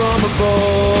coming from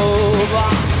above.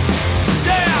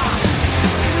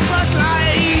 Yeah! In the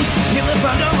flashlight, hear the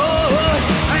thunder roar.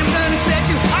 I'm gonna set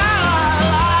you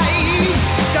alight.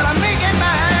 Gotta make it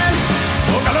mad.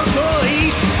 Oh, got no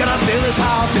choice. Gotta fill this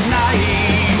house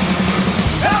tonight.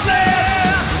 Out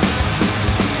there!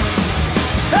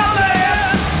 Out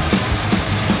there!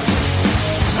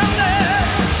 Out there!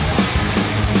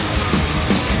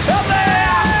 Out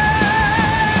there!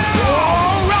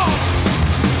 Oh, roll!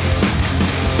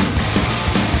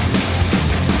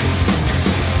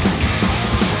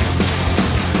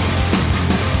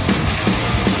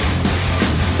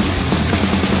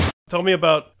 Tell me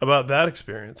about that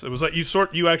experience. It was like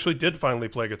you actually did finally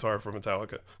play guitar for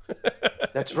Metallica.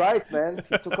 That's right, man.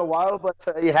 It took a while, but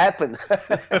it happened.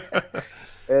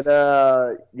 And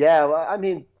yeah, well, I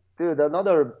mean, dude,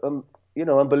 another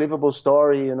unbelievable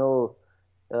story. I'm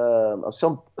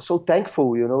so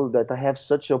thankful, that I have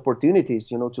such opportunities,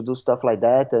 to do stuff like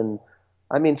that. And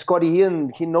I mean, Scotty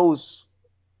Ian, who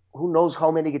knows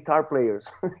how many guitar players,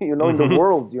 in the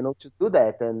world, to do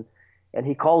that. And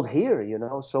he called here,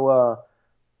 So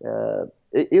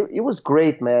it was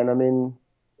great, man. I mean,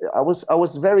 I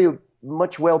was very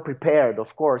much well prepared,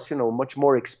 of course, much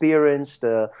more experienced.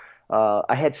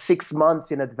 I had 6 months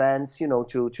in advance,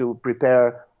 to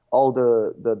prepare all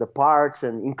the parts,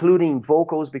 and including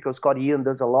vocals, because Scott Ian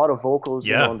does a lot of vocals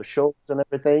on the shows and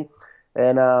everything.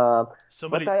 And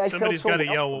somebody's got to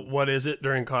yell, "What is it?"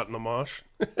 during Caught in the Mosh.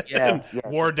 Yeah,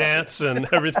 War exactly. Dance and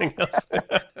everything else.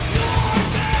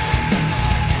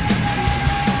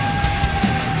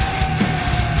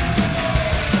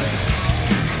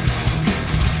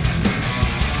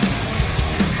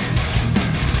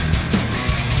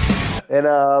 And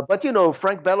but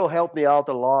Frank Bello helped me out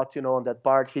a lot, on that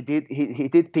part. He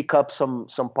did pick up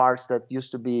some parts that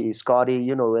used to be Scotty,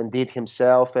 and did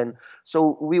himself, and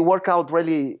so we work out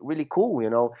really really cool,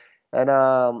 And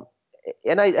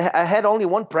I had only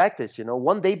one practice,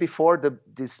 one day before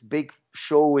this big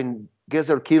show in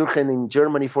Gelsenkirchen in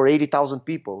Germany for 80,000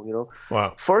 people,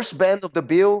 Wow. First band of the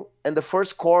bill, and the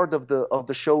first chord of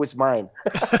the show is mine.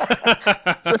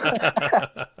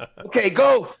 Okay,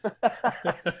 go.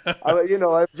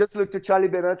 I just looked to Charlie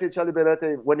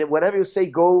Benante. Whenever you say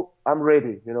go, I'm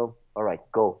ready. All right,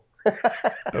 go.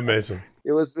 Amazing.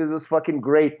 It was fucking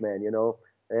great, man.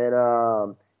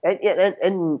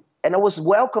 And I was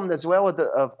welcomed as well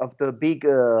of the big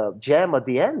jam at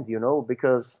the end.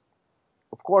 Because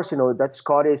of course that's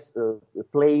Scotty's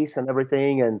place and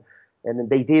everything, and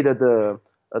they did at the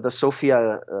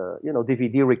Sofia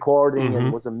DVD recording, and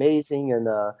it was amazing,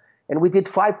 and we did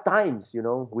 5 times,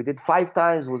 we did 5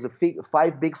 times. It was a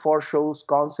 5 big 4 shows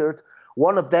concert.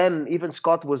 One of them, even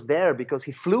Scott was there because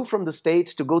he flew from the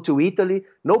States to go to Italy.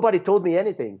 Nobody told me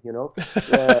anything, to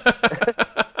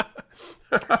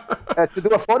do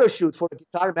a photo shoot for the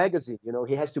Guitar magazine.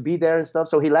 He has to be there and stuff.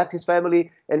 So he left his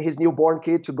family and his newborn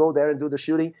kid to go there and do the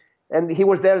shooting. And he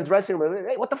was there in dressing room.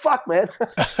 Hey, what the fuck, man?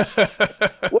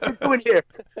 What are you doing here?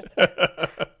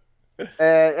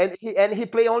 And he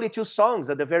played only 2 songs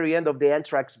at the very end of the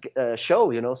Anthrax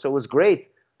show, so it was great.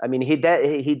 I mean, he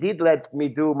did let me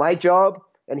do my job,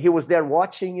 and he was there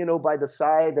watching, by the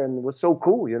side, and it was so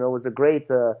cool. It was a great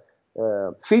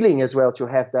feeling as well to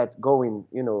have that going,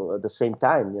 at the same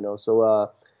time. So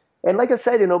and like I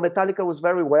said, Metallica was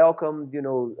very welcome,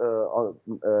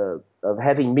 of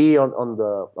having me on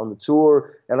the tour.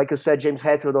 And like I said, James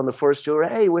Hetfield on the first tour.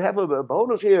 Hey, we have a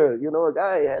bonus here, a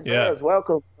guy. Yes,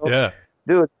 welcome. Yeah,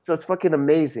 dude, it's fucking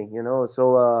amazing, So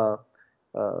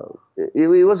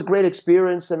it was a great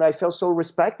experience, and I felt so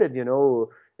respected,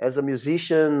 as a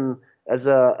musician, as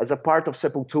a part of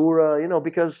Sepultura,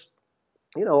 because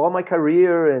all my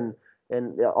career and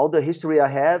all the history I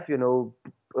have,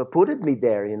 put me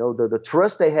there, the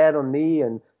trust they had on me,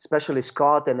 and especially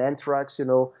Scott and Anthrax,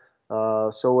 so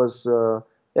was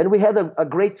and we had a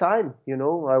great time,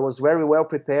 I was very well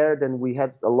prepared, and we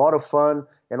had a lot of fun,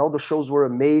 and all the shows were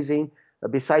amazing.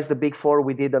 Besides the big 4,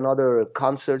 we did another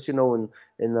concerts, in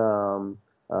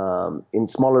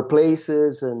smaller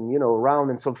places, and around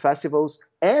in some festivals.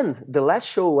 And the last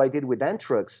show I did with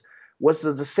Anthrax was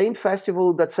the same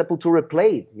festival that Sepultura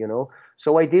played,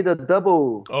 So I did a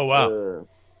double. Oh wow.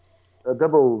 A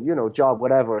double, job,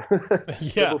 whatever.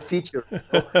 Yeah. Double feature.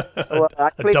 So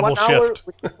I played 1 hour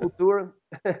with Sepultura.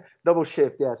 Double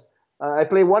shift, yes. I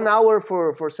played 1 hour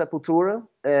for Sepultura,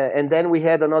 and then we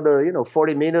had another,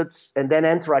 40 minutes, and then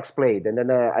Anthrax played, and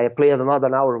then I played another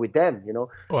hour with them,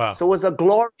 Wow. So it was a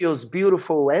glorious,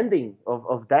 beautiful ending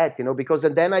of that, because,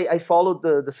 and then I followed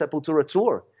the Sepultura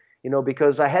tour,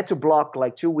 because I had to block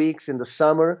like 2 weeks in the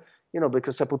summer,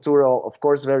 because Sepultura, of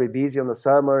course, very busy in the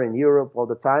summer in Europe all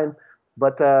the time.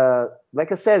 But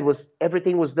like I said,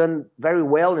 everything was done very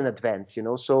well in advance,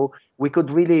 so we could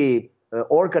really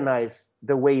organize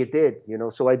the way it did,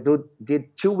 So I did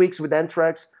 2 weeks with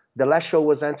Anthrax. The last show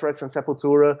was Anthrax and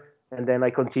Sepultura, and then I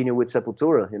continued with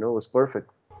Sepultura. It was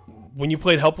perfect. When you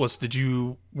played Helpless, did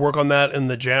you work on that in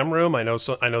the jam room? I know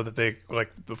that they,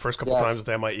 like, the first couple times that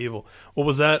they had My Evil. What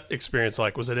was that experience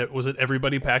like? Was it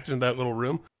everybody packed in that little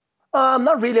room?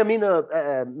 Not really. I mean,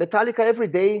 Metallica every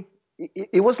day.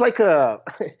 It was like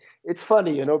it's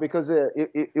funny, because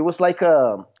it was like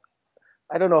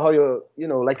I don't know how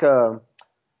like a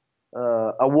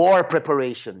war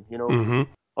preparation,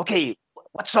 okay,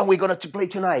 what song we gonna to play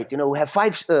tonight? You know, we have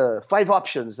five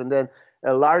options, and then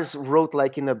Lars wrote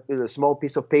like in a small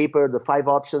piece of paper the 5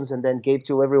 options, and then gave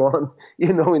to everyone,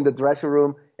 you know, in the dressing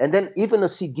room, and then even a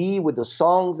CD with the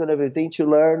songs and everything to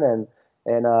learn, and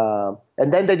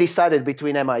then they decided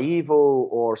between Am I Evil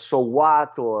or So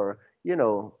What or, you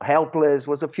know, Helpless.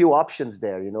 Was a few options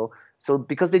there, you know. So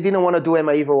because they didn't want to do Am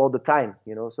I Evil all the time,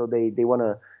 you know, so they want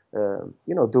to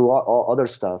you know, do all other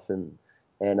stuff, and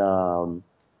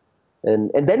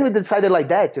then we decided like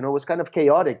that, you know. It was kind of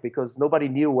chaotic because nobody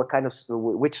knew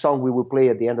which song we would play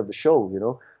at the end of the show, you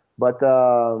know. But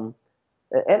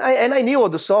and I knew all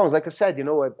the songs. Like I said, you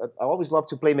know, I always loved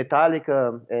to play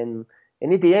Metallica, and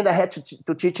in the end I had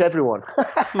to teach everyone.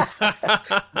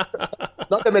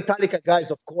 Not the Metallica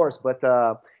guys, of course, but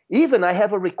even I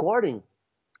have a recording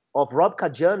of Rob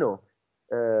Caggiano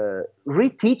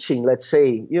reteaching, let's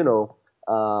say, you know,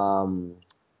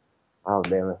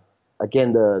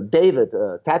 again, the David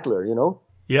Tatler, you know?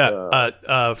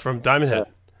 Yeah, from Diamond Head.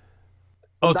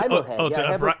 Diamond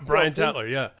Head. Brian Tatler,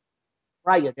 yeah.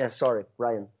 Brian, yeah, sorry,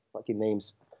 Brian, fucking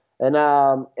names. And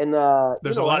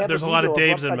there's a lot of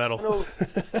Daves in metal.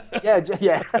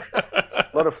 yeah.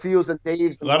 A lot of Phils and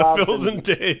Daves. A lot of Phils and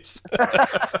Daves.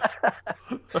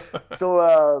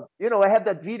 So you know, I have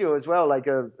that video as well, like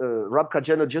Rob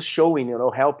Caggiano just showing, you know,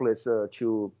 Helpless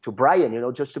to Brian, you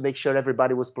know, just to make sure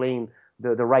everybody was playing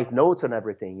the right notes and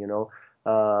everything, you know.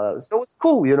 So it was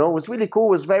cool, you know. It was really cool.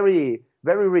 It was very,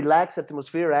 very relaxed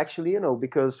atmosphere, actually, you know,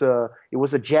 because it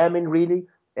was a jamming, really.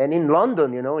 And in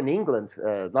London, you know, in England,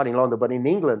 not in London, but in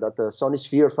England at the Sony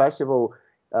Sphere Festival,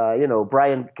 you know,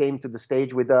 Brian came to the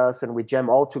stage with us and we jammed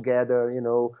all together, you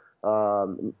know.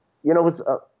 You know, it was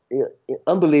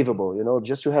unbelievable, you know,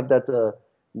 just to have that,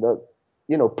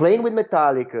 you know, playing with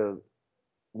Metallica,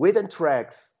 with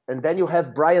Anthrax, and then you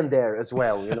have Brian there as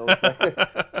well, you know. It's like,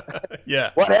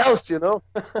 yeah. What else, you know?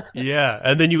 Yeah,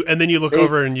 and then you look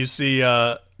over and you see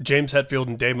James Hetfield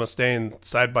and Dave Mustaine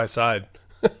side by side.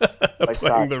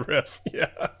 Playing the riff,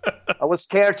 yeah. I was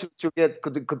scared to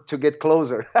get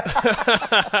closer.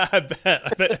 I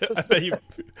bet you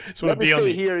just want to be on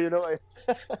here, you know.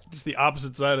 Just the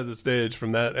opposite side of the stage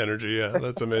from that energy. Yeah,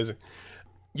 that's amazing.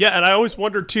 Yeah, and I always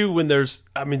wonder too when there's,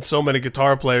 I mean, so many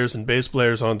guitar players and bass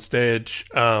players on stage.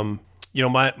 You know,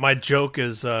 my joke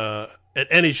is at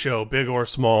any show, big or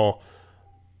small,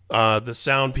 the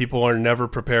sound people are never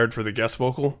prepared for the guest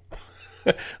vocal.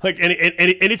 Like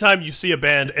anytime you see a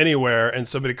band anywhere and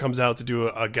somebody comes out to do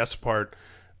a guest part,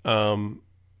 you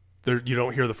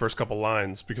don't hear the first couple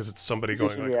lines because it's somebody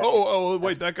going like, oh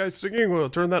wait, that guy's singing, well,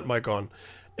 turn that mic on.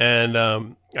 And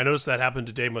I noticed that happened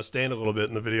to Dave Mustaine a little bit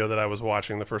in the video that I was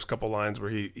watching, the first couple lines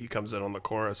where he comes in on the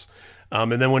chorus,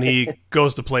 and then when he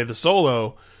goes to play the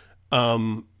solo,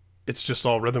 it's just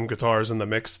all rhythm guitars in the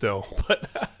mix still.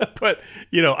 But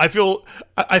you know, I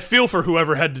feel for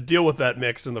whoever had to deal with that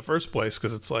mix in the first place,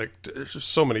 because it's like there's just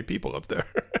so many people up there.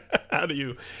 How do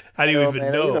you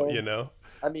even know? You know.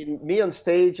 I mean, me on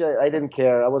stage, I didn't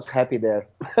care. I was happy there.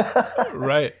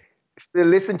 Right. If they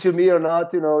listen to me or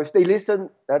not, you know, if they listen,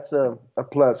 that's a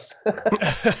plus.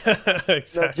 Exactly.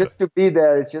 You know, just to be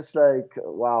there, it's just like,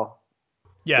 wow.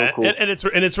 Yeah, so cool. and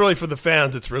it's really for the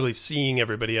fans. It's really seeing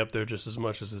everybody up there just as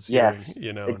much as it's hearing,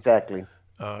 you know. Exactly.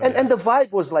 And the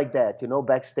vibe was like that, you know,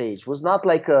 backstage. It was not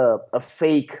like a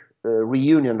fake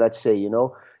reunion, let's say, you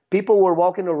know. People were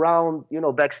walking around, you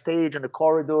know, backstage in the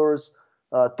corridors,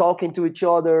 talking to each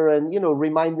other and, you know,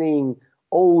 reminding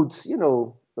old, you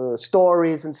know,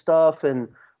 stories and stuff. And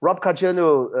Rob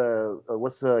Caggiano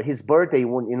was his birthday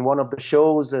in one of the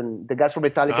shows, and the guys from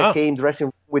Metallica came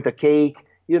dressing with a cake,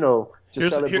 you know.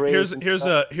 Here's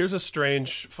a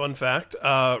strange fun fact.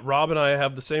 Rob and I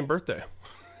have the same birthday.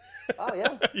 Oh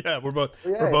yeah. Yeah, we're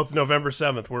both November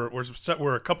 7th.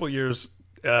 We're a couple years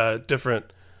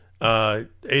different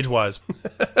age wise.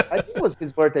 I think it was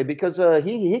his birthday because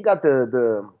he got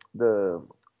the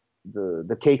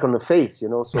cake on the face, you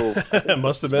know. So it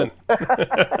must have been.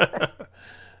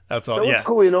 That's all. So it was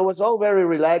cool, you know. It was all very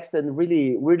relaxed and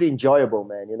really, really enjoyable,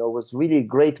 man. You know, it was really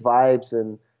great vibes,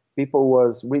 and people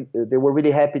they were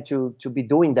really happy to be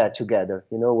doing that together.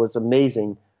 You know, it was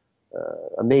amazing.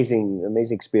 Amazing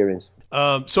experience.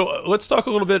 So let's talk a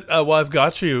little bit while I've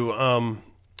got you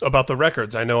about the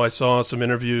records. I know I saw some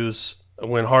interviews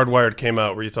when Hardwired came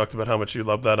out where you talked about how much you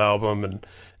love that album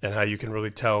and how you can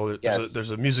really tell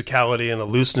there's a musicality and a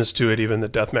looseness to it even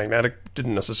that Death Magnetic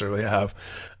didn't necessarily have.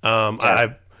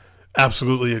 I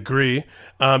absolutely agree.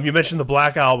 You mentioned the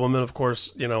Black Album, and of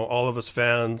course, you know, all of us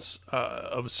fans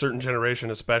of a certain generation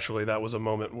especially, that was a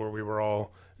moment where we were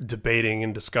all debating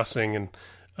and discussing and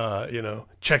you know,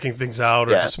 checking things out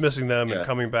or dismissing them and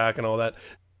coming back and all that.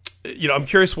 I'm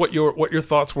curious what your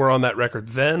thoughts were on that record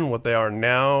then, what they are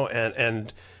now,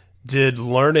 and did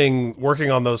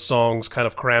working on those songs, kind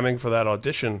of cramming for that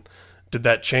audition, did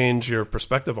that change your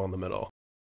perspective on them at all?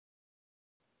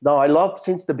 No, I loved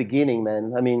since the beginning,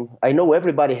 man. I mean, I know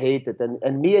everybody hated,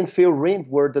 and me and Phil Rimp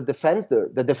were the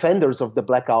defenders of the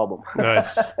Black Album.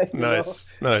 Nice,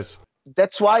 nice.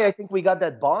 That's why I think we got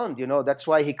that bond, That's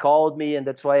why he called me, and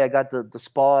that's why I got the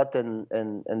spot and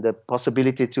the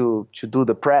possibility to do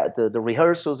the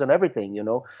rehearsals and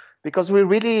everything, Because we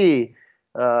really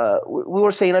we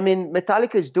were saying, I mean,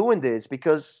 Metallica is doing this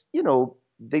because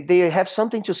they have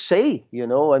something to say,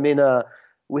 I mean,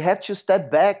 we have to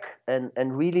step back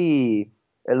and really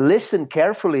listen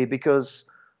carefully because,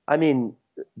 I mean,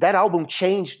 that album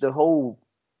changed the whole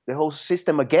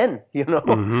system again,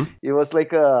 Mm-hmm. It was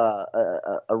like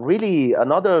a really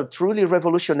another truly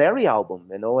revolutionary album,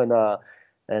 and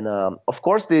of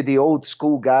course the old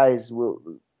school guys will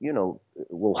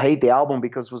hate the album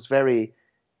because it was very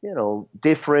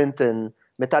different, and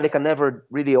Metallica never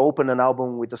really opened an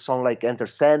album with a song like Enter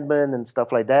Sandman and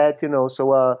stuff like that,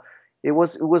 so it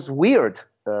was weird.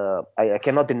 I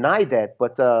cannot deny that,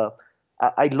 but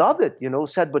I loved it,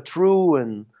 Sad But True,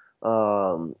 and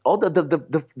all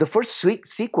the first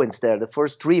sequence there, the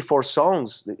first 3-4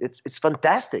 songs, it's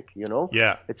fantastic,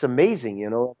 Yeah, it's amazing,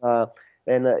 but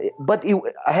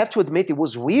I have to admit it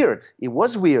was weird. It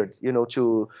was weird,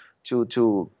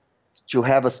 to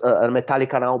have a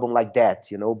Metallica album like that,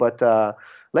 But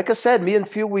like I said, me and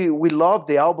Phil, we loved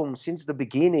the album since the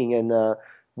beginning, and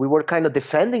we were kind of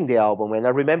defending the album. And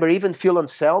I remember even Phil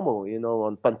Anselmo,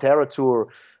 on Pantera tour,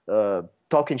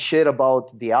 talking shit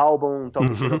about the album,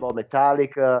 talking shit about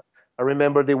Metallica. I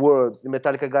remember the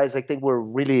Metallica guys, I think, were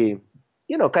really,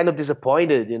 kind of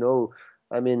disappointed,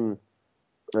 I mean,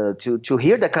 to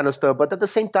hear that kind of stuff. But at the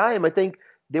same time, I think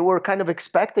they were kind of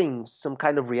expecting some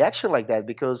kind of reaction like that,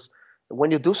 because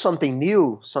when you do something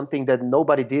new, something that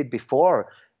nobody did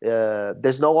before,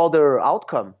 there's no other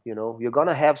outcome. You're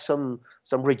gonna have some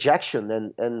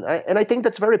rejection, and I think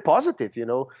that's very positive.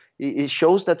 It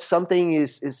shows that something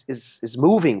is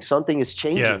moving, something is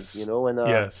changing. Yes. And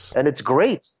Yes. and it's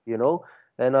great.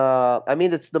 And I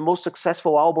mean, it's the most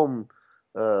successful album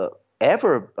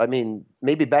ever. I mean,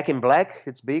 maybe Back in Black,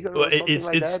 it's bigger. Well, or something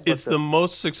like that, it's the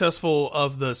most successful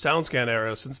of the SoundScan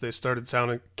era since they started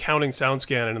counting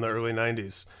SoundScan in the early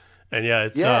 '90s. And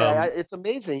it's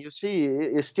amazing. You see,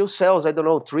 it still sells, I don't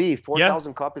know,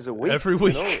 3,000-4,000 copies a week every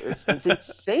week. It's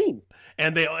insane.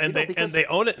 And they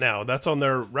own it now. That's on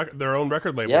their own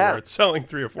record label. Yeah. Where it's selling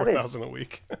 3,000 or 4,000 a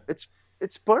week. It's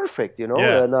perfect,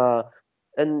 Yeah.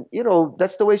 And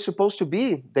that's the way it's supposed to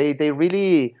be. They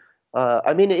really.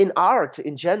 I mean, in art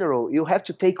in general, you have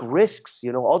to take risks.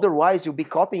 Otherwise you'll be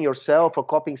copying yourself or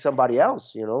copying somebody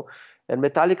else. And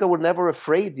Metallica were never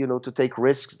afraid, to take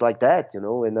risks like that,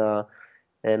 and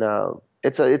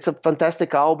it's a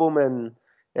fantastic album, and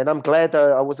I'm glad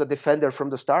I was a defender from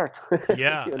the start.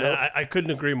 Yeah, and I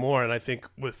couldn't agree more. And I think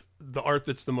with the art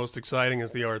that's the most exciting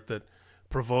is the art that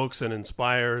provokes and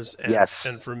inspires. And, yes.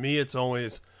 And for me, it's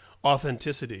always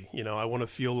authenticity. I want to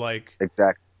feel like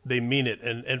exactly they mean it.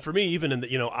 And for me, even in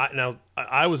the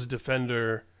I was a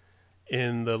defender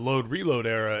in the Load Reload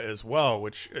era as well,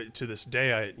 which to this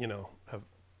day I have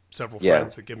several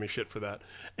friends that give me shit for that.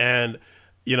 And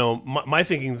my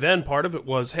thinking then, part of it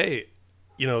was, hey,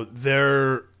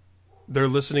 they're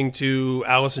listening to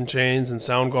Alice in Chains and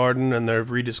Soundgarden, and they've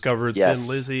rediscovered Thin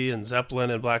Lizzy and Zeppelin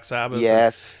and Black Sabbath.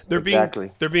 Yes, they're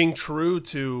being true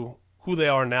to who they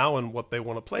are now and what they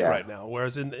want to play right now.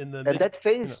 Whereas in the that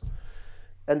phase.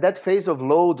 And that phase of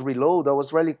Load, Reload, I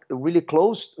was really, really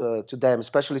close to them,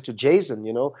 especially to Jason,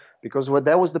 because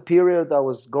that was the period I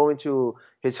was going to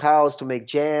his house to make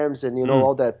jams and,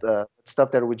 all that stuff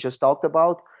that we just talked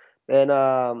about. And,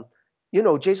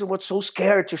 Jason was so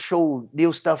scared to show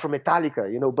new stuff from Metallica,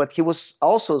 but he was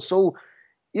also so,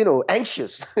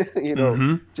 anxious,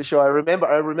 to show. I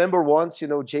remember once,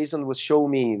 Jason was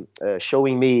showing me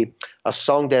a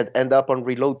song that ended up on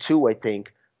Reload 2, I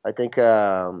think.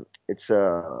 It's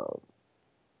what's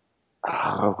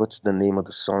the name of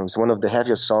the song? It's one of the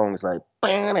heaviest songs, like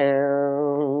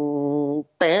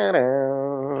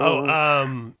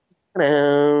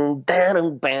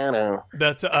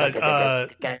that's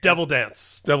Devil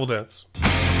Dance. Devil Dance.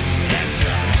 That's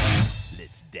right.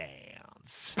 Let's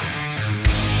dance.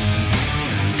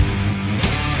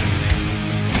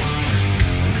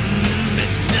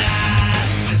 It's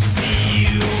nice to see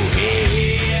you here.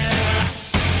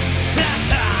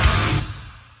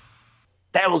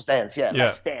 Devil's Dance,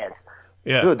 Let's Dance.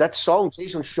 Yeah. Dude, that song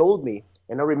Jason showed me,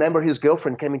 and I remember his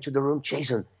girlfriend came into the room.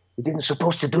 Jason, you didn't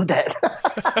supposed to do that.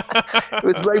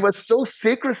 It was so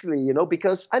secretly,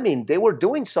 because I mean they were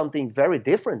doing something very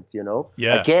different,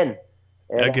 Yeah. Again.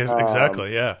 I guess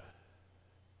exactly. Yeah.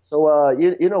 So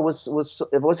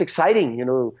it was exciting,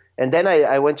 And then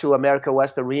I went to America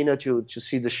West Arena to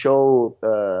see the show,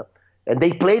 and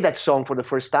they played that song for the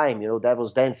first time.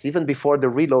 Devil's Dance, even before the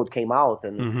Reload came out,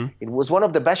 and it was one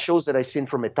of the best shows that I seen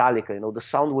from Metallica. The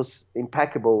sound was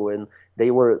impeccable, and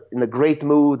they were in a great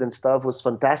mood and stuff. It was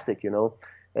fantastic,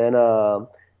 And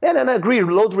I agree,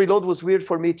 Reload was weird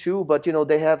for me too. But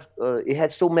they have it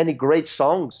had so many great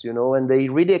songs, and they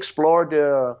really explored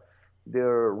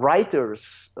their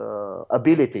writers'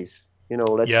 abilities.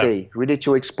 Let's say really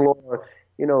to explore,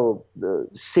 the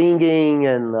singing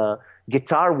and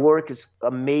guitar work is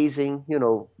amazing.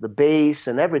 The bass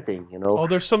and everything. Oh,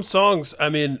 there's some songs. I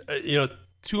mean,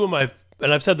 two of my,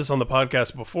 and I've said this on the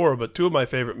podcast before, but two of my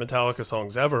favorite Metallica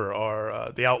songs ever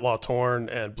are The Outlaw Torn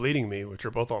and Bleeding Me, which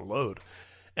are both on Load.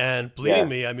 And Bleeding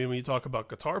Me, I mean, when you talk about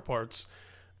guitar parts,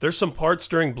 there's some parts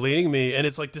during Bleeding Me, and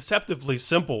it's like deceptively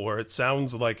simple, where it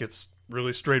sounds like it's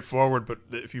really straightforward, but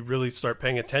if you really start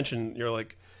paying attention, you're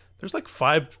like, there's like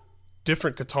 5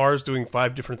 different guitars doing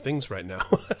 5 different things right now.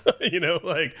 It's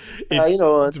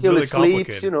until really it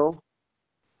sleeps,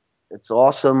 it's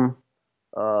awesome.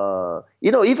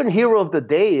 Even Hero of the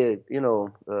Day,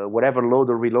 whatever Load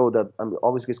or Reload, I'm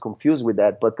always get confused with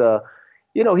that. But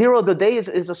Hero of the Day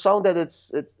is a song that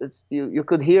it's you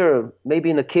could hear maybe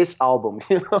in a Kiss album,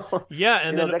 Yeah,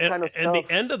 and then that kind of and the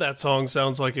end of that song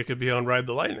sounds like it could be on Ride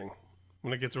the Lightning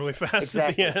when it gets really fast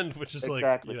at the end, which is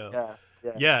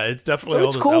yeah, it's definitely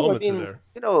all those elements in there.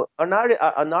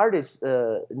 An artist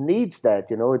needs that.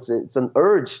 It's an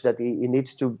urge that he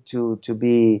needs to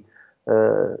be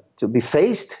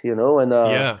faced.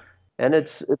 And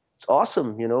it's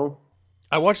awesome.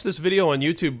 I watched this video on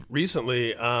YouTube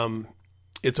recently.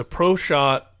 It's pro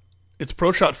shot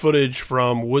footage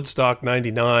from Woodstock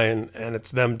 '99, and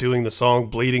it's them doing the song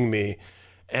 "Bleeding Me,"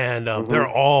 and they're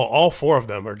all 4 of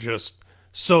them are just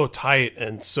so tight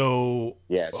and so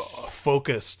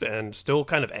focused and still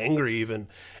kind of angry even.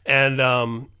 And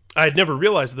I had never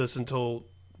realized this until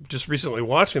just recently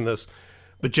watching this,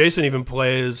 but Jason even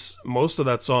plays most of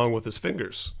that song with his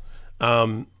fingers.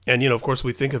 And, of course,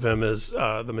 we think of him as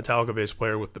the Metallica bass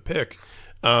player with the pick.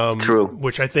 True.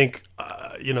 Which I think,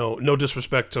 no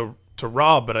disrespect to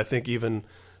Rob, but I think even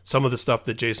some of the stuff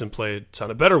that Jason played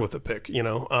sounded better with the pick,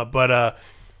 But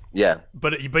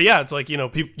yeah, it's like, you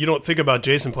don't think about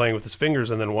Jason playing with his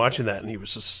fingers and then watching that, and he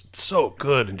was just so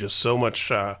good and just so much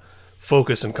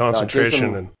focus and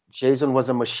concentration. Jason was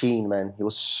a machine, man. He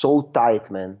was so tight,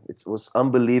 man. It was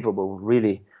unbelievable,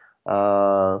 really.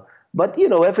 But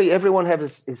everyone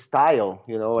has his style.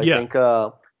 I think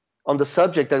on the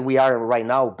subject that we are right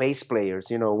now, bass players.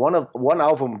 One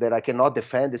album that I cannot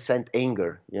defend is Saint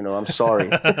Anger. I'm sorry.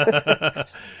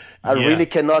 I really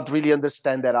cannot really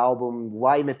understand that album.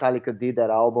 Why Metallica did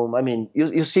that album? I mean,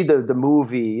 you see the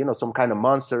movie, some kind of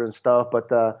monster and stuff,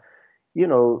 but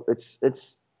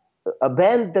it's a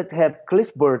band that had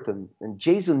Cliff Burton and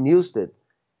Jason Newsted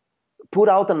put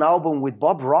out an album with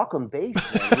Bob Rock on bass,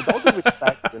 man, with all due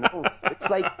respect, it's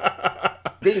like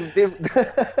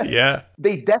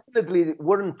they definitely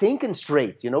weren't thinking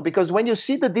straight, because when you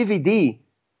see the DVD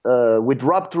with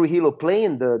Rob Trujillo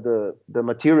playing the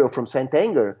material from Saint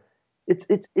Anger,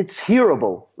 it's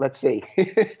hearable, let's say.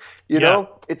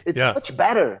 It's much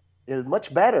better. It's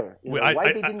much better.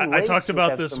 I talked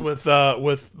about this with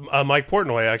Mike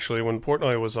Portnoy, actually, when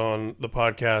Portnoy was on the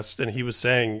podcast, and he was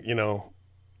saying,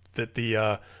 that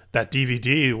that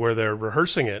DVD where they're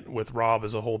rehearsing it with Rob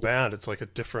as a whole band, it's like a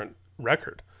different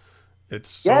record.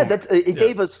 It's it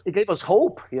gave us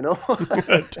hope,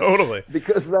 Totally.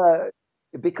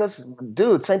 Because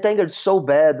dude, Saint Anger is so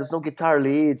bad. There's no guitar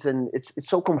leads, and it's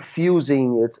so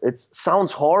confusing. It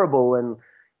sounds horrible, and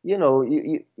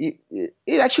you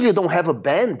actually don't have a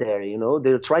band there.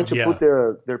 They're trying to put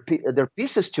their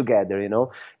pieces together.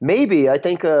 Maybe I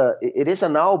think it is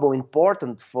an album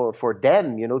important for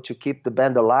them. To keep the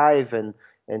band alive and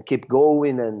keep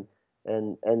going and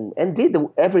did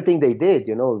everything they did.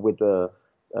 With the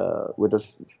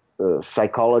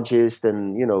psychologist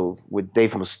and with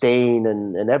Dave Mustaine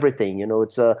and everything.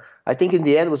 It's I think in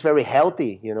the end it was very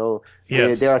healthy.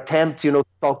 Their attempt to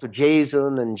talk to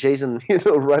Jason and Jason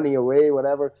running away,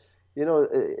 whatever.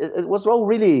 It was all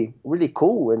really really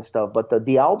cool and stuff. But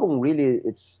the album really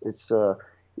it's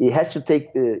it has to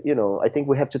take I think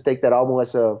we have to take that album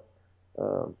as a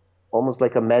almost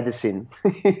like a medicine.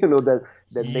 that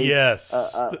makes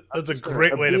that's a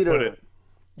great way to put it.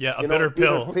 Yeah, a bitter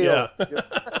pill. Yeah.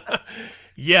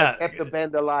 Yeah. Kept the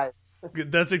band alive.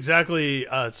 That's exactly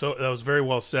so. That was very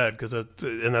well said, because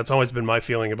and that's always been my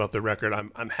feeling about the record.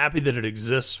 I'm happy that it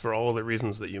exists for all the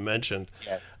reasons that you mentioned.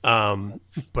 Yes.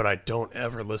 But I don't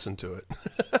ever listen to it.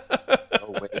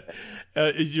 No way.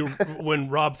 When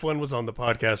Rob Flynn was on the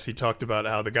podcast, he talked about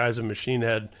how the guys in Machine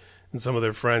Head and some of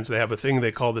their friends, they have a thing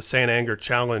they call the Saint Anger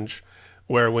Challenge,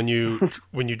 where when you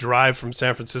drive from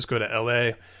San Francisco to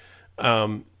L.A.,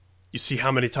 you see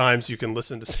how many times you can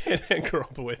listen to Saint Anger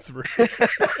all the way through.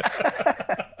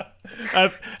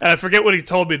 I forget what he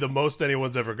told me the most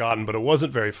anyone's ever gotten, but it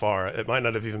wasn't very far. It might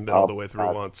not have even been all the way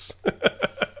through once.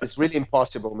 It's really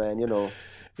impossible, man.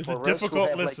 It's a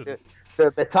difficult listen. Like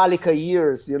the Metallica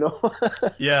years,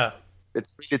 Yeah.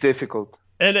 It's really difficult.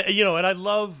 And, and I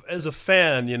love, as a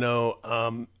fan,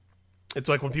 it's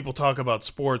like when people talk about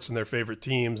sports and their favorite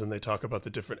teams, and they talk about the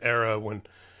different era when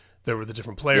there were the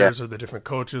different players or the different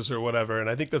coaches or whatever. And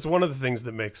I think that's one of the things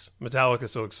that makes Metallica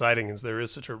so exciting, is there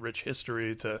is such a rich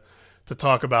history to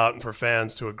talk about, and for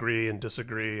fans to agree and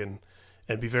disagree and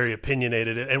be very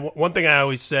opinionated. And one thing I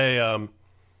always say, I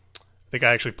think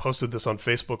I actually posted this on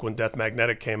Facebook when Death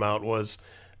Magnetic came out, was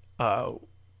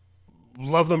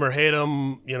love them or hate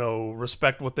them,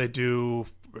 respect what they do.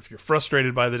 If you're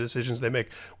frustrated by the decisions they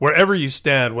make, wherever you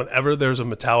stand, whenever there's a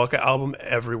Metallica album,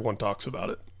 everyone talks about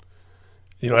it.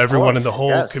 Everyone in the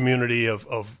whole community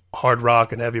of hard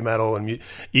rock and heavy metal, and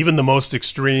even the most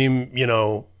extreme,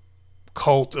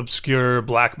 cult, obscure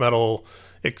black metal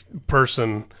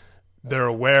person, they're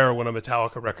aware when a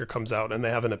Metallica record comes out, and they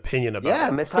have an opinion about it. Yeah,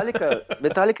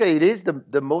 Metallica, it is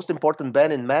the most important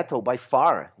band in metal by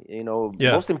far.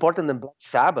 Most important than Black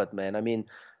Sabbath, man. I mean,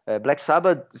 Black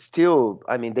Sabbath still,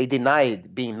 they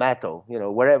denied being metal.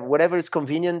 Whatever is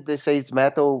convenient, they say it's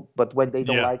metal, but when they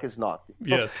don't like, it's not.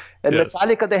 Yes. And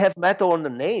Metallica, they have metal on the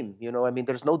name.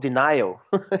 There's no denial.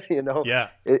 Yeah.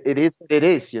 It is what it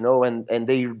is. And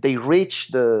they reach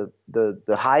the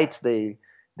heights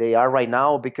they are right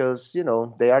now because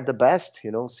they are the best.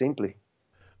 Simply.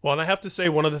 Well, and I have to say,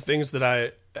 one of the things that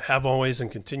I have always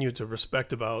and continue to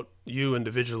respect about you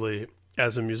individually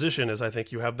as a musician is I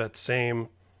think you have that same.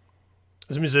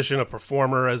 As a musician, a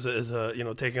performer, as a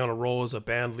taking on a role as a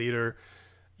band leader,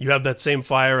 you have that same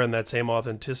fire and that same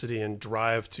authenticity and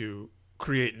drive to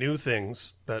create new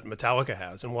things that Metallica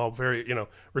has. And while very,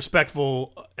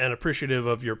 respectful and appreciative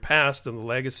of your past and the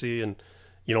legacy, and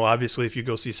obviously if you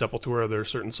go see Sepultura, there are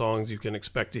certain songs you can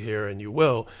expect to hear, and you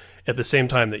will, at the same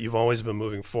time that you've always been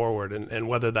moving forward. And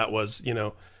whether that was,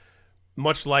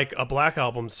 much like a Black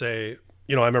Album, say.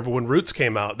 I remember when Roots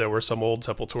came out, there were some old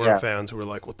Sepultura fans who were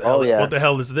like, "What the hell? What the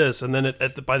hell is this?" And then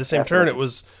by the same turn, it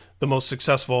was the most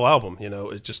successful album.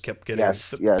 It just kept getting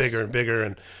bigger and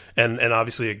bigger, and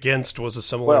obviously Against was a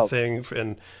similar thing.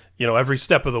 And every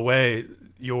step of the way,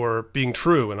 you're being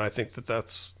true, and I think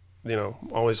that's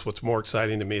always what's more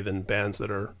exciting to me than bands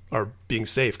that are being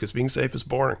safe, because being safe is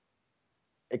boring.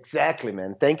 Exactly,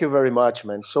 man. Thank you very much,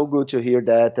 man. So good to hear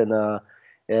that,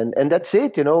 and that's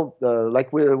it,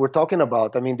 like we're talking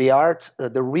about. The art,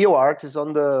 the real art is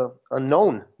on the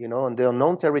unknown, on the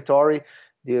unknown territory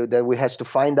that we have to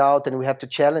find out, and we have to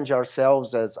challenge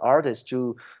ourselves as artists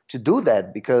to do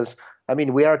that, because,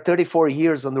 we are 34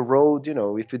 years on the road.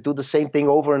 If we do the same thing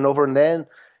over and over, and then,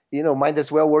 might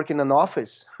as well work in an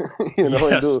office,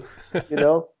 Yes.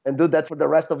 and do that for the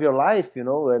rest of your life,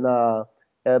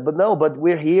 but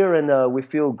we're here, and we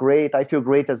feel great. I feel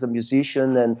great as a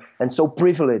musician, and so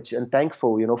privileged and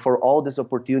thankful, for all these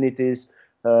opportunities,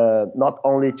 not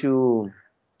only to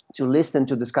listen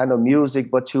to this kind of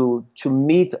music, but to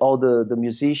meet all the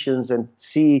musicians and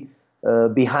see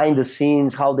behind the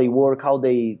scenes how they work, how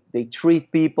they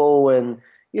treat people, and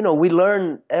we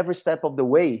learn every step of the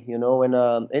way,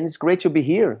 and it's great to be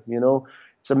here.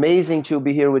 It's amazing to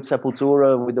be here with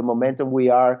Sepultura, with the momentum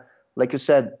we are. Like you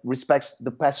said, respects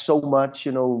the past so much.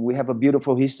 We have a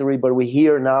beautiful history, but we're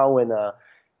here now, and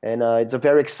it's a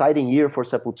very exciting year for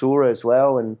Sepultura as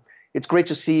well. And it's great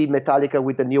to see Metallica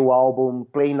with a new album,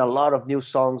 playing a lot of new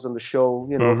songs on the show.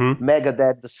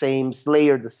 Megadeth the same,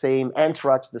 Slayer the same,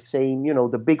 Anthrax the same.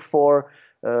 The Big Four,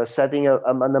 setting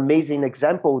an amazing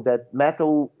example that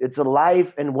metal, it's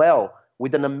alive and well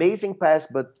with an amazing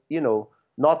past, but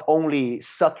not only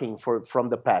sucking from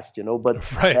the past, but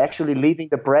actually living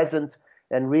the present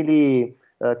and really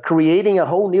creating a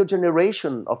whole new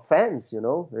generation of fans.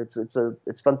 It's a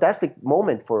fantastic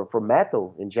moment for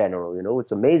metal in general.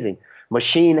 It's amazing.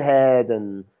 Machine Head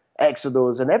and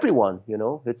Exodus and everyone.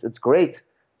 It's great.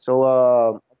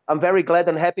 So I'm very glad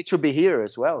and happy to be here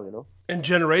as well. And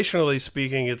generationally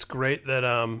speaking, it's great that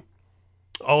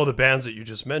all the bands that you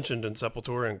just mentioned, and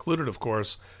Sepultura included, of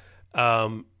course,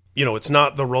 you know, it's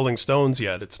not the Rolling Stones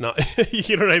yet. It's not,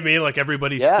 you know what I mean? Like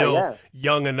everybody's still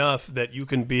young enough that you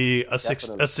can be a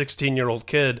 16-year-old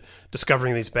kid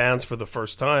discovering these bands for the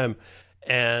first time.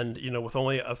 And, you know, with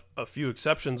only a few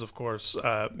exceptions, of course,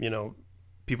 you know,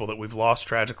 people that we've lost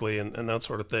tragically and that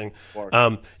sort of thing,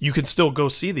 you can still go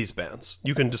see these bands.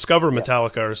 You can discover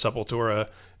Metallica or Sepultura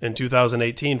in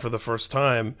 2018 for the first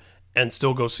time and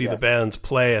still go see the bands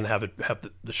play and have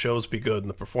the shows be good and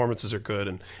the performances are good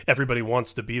and everybody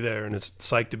wants to be there and is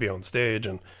psyched to be on stage.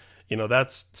 And, you know,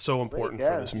 that's so important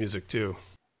for this music too.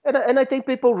 And I think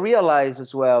people realize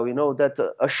as well, you know, that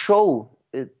a show,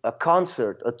 a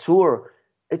concert, a tour,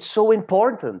 it's so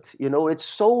important. You know, it's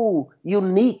so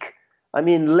unique. I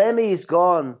mean, Lemmy is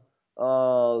gone.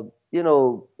 You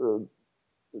know,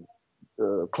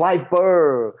 Clive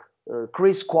Burr,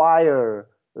 Chris Squire,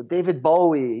 David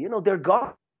Bowie. You know, they're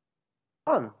gone.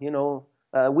 You know,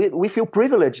 we feel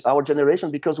privileged, our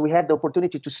generation, because we had the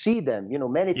opportunity to see them. You know,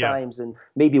 many times and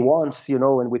maybe once. You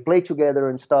know, and we play together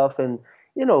and stuff. And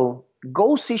you know,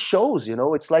 go see shows. You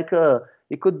know, it's like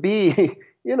it could be.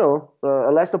 You know,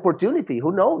 a last opportunity.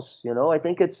 Who knows? You know, I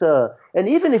think it's and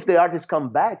even if the artists come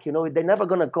back, you know, they're never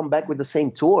gonna come back with the same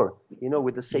tour. You know,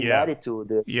 with the same attitude,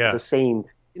 the same,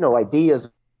 you know, ideas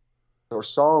or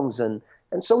songs, and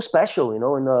so special. You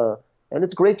know, and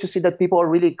it's great to see that people are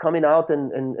really coming out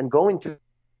and going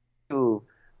to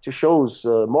shows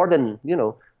more than, you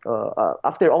know.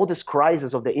 After all this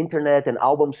crisis of the internet and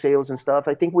album sales and stuff,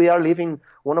 I think we are living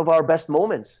one of our best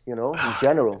moments, you know, in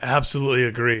general. Absolutely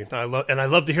agree. I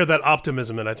love to hear that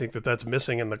optimism, and I think that's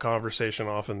missing in the conversation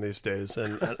often these days.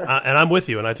 And I'm with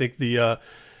you. And I think the,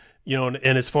 you know,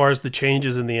 and as far as the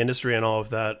changes in the industry and all of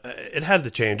that, it had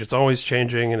to change. It's always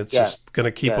changing, and it's just going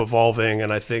to keep evolving.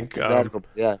 And I think,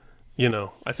 you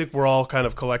know, I think we're all kind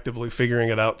of collectively figuring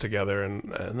it out together,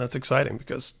 and that's exciting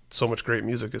because so much great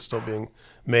music is still being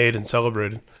made and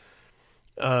celebrated.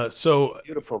 So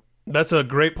beautiful. That's a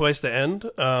great place to end.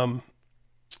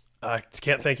 I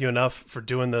can't thank you enough for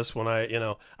doing this. When I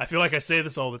feel like I say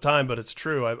this all the time, but it's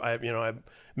true. I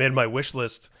made my wish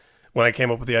list when I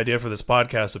came up with the idea for this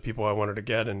podcast of people I wanted to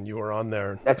get, and you were on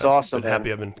there. That's awesome. I'm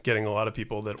happy I've been getting a lot of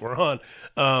people that were on.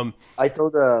 I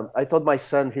told my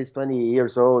son, he's 20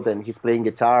 years old and he's playing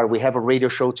guitar. We have a radio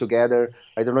show together.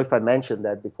 I don't know if I mentioned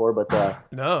that before, but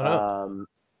no.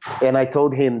 And I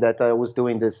told him that I was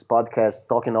doing this podcast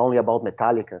talking only about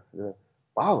Metallica.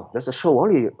 Wow, there's a show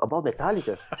only about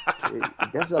Metallica.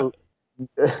 There's a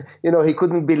you know, he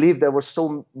couldn't believe there was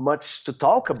so much to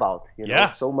talk about. You know,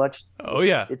 so much. Oh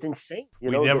yeah, it's insane. We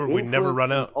never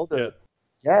run out. All the,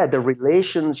 the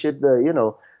relationship. You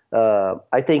know,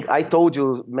 I think I told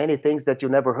you many things that you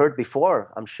never heard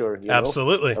before. I'm sure.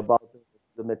 Absolutely. About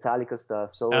the Metallica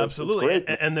stuff. So absolutely, it's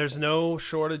great. And there's no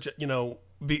shortage. You know,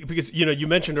 because you know, you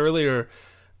mentioned earlier,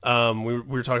 we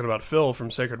were talking about Phil from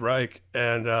Sacred Reich,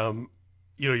 and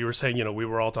you know, you were saying, you know, we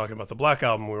were all talking about the Black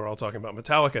Album, we were all talking about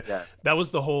Metallica. Yeah. That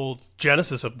was the whole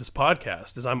genesis of this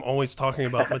podcast, is I'm always talking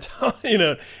about Metallica. You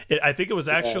know, I think it was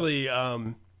actually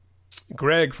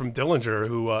Greg from Dillinger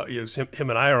who, you know, him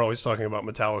and I are always talking about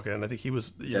Metallica, and I think he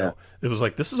was, you know, it was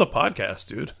like, this is a podcast,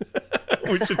 dude.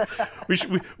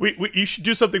 You should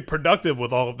do something productive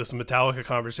with all of this Metallica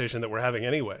conversation that we're having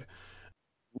anyway.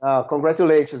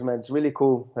 Congratulations, man. It's really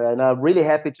cool. And I'm really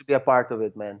happy to be a part of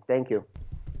it, man. Thank you.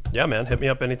 Yeah, man. Hit me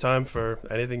up anytime for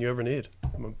anything you ever need.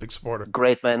 I'm a big supporter.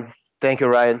 Great, man. Thank you,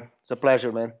 Ryan. It's a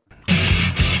pleasure, man.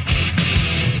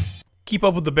 Keep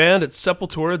up with the band at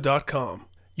Sepultura.com.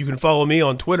 You can follow me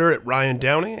on Twitter at Ryan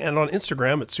Downey and on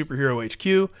Instagram at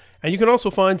SuperheroHQ, and you can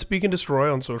also find Speak and Destroy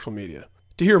on social media.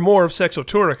 To hear more of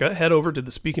Sexoturica, head over to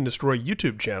the Speak and Destroy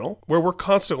YouTube channel, where we're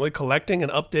constantly collecting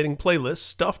and updating playlists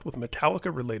stuffed with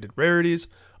Metallica-related rarities,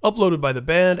 uploaded by the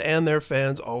band and their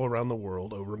fans all around the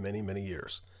world over many, many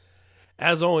years.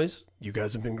 As always, you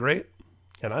guys have been great,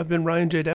 and I've been Ryan J. Downey.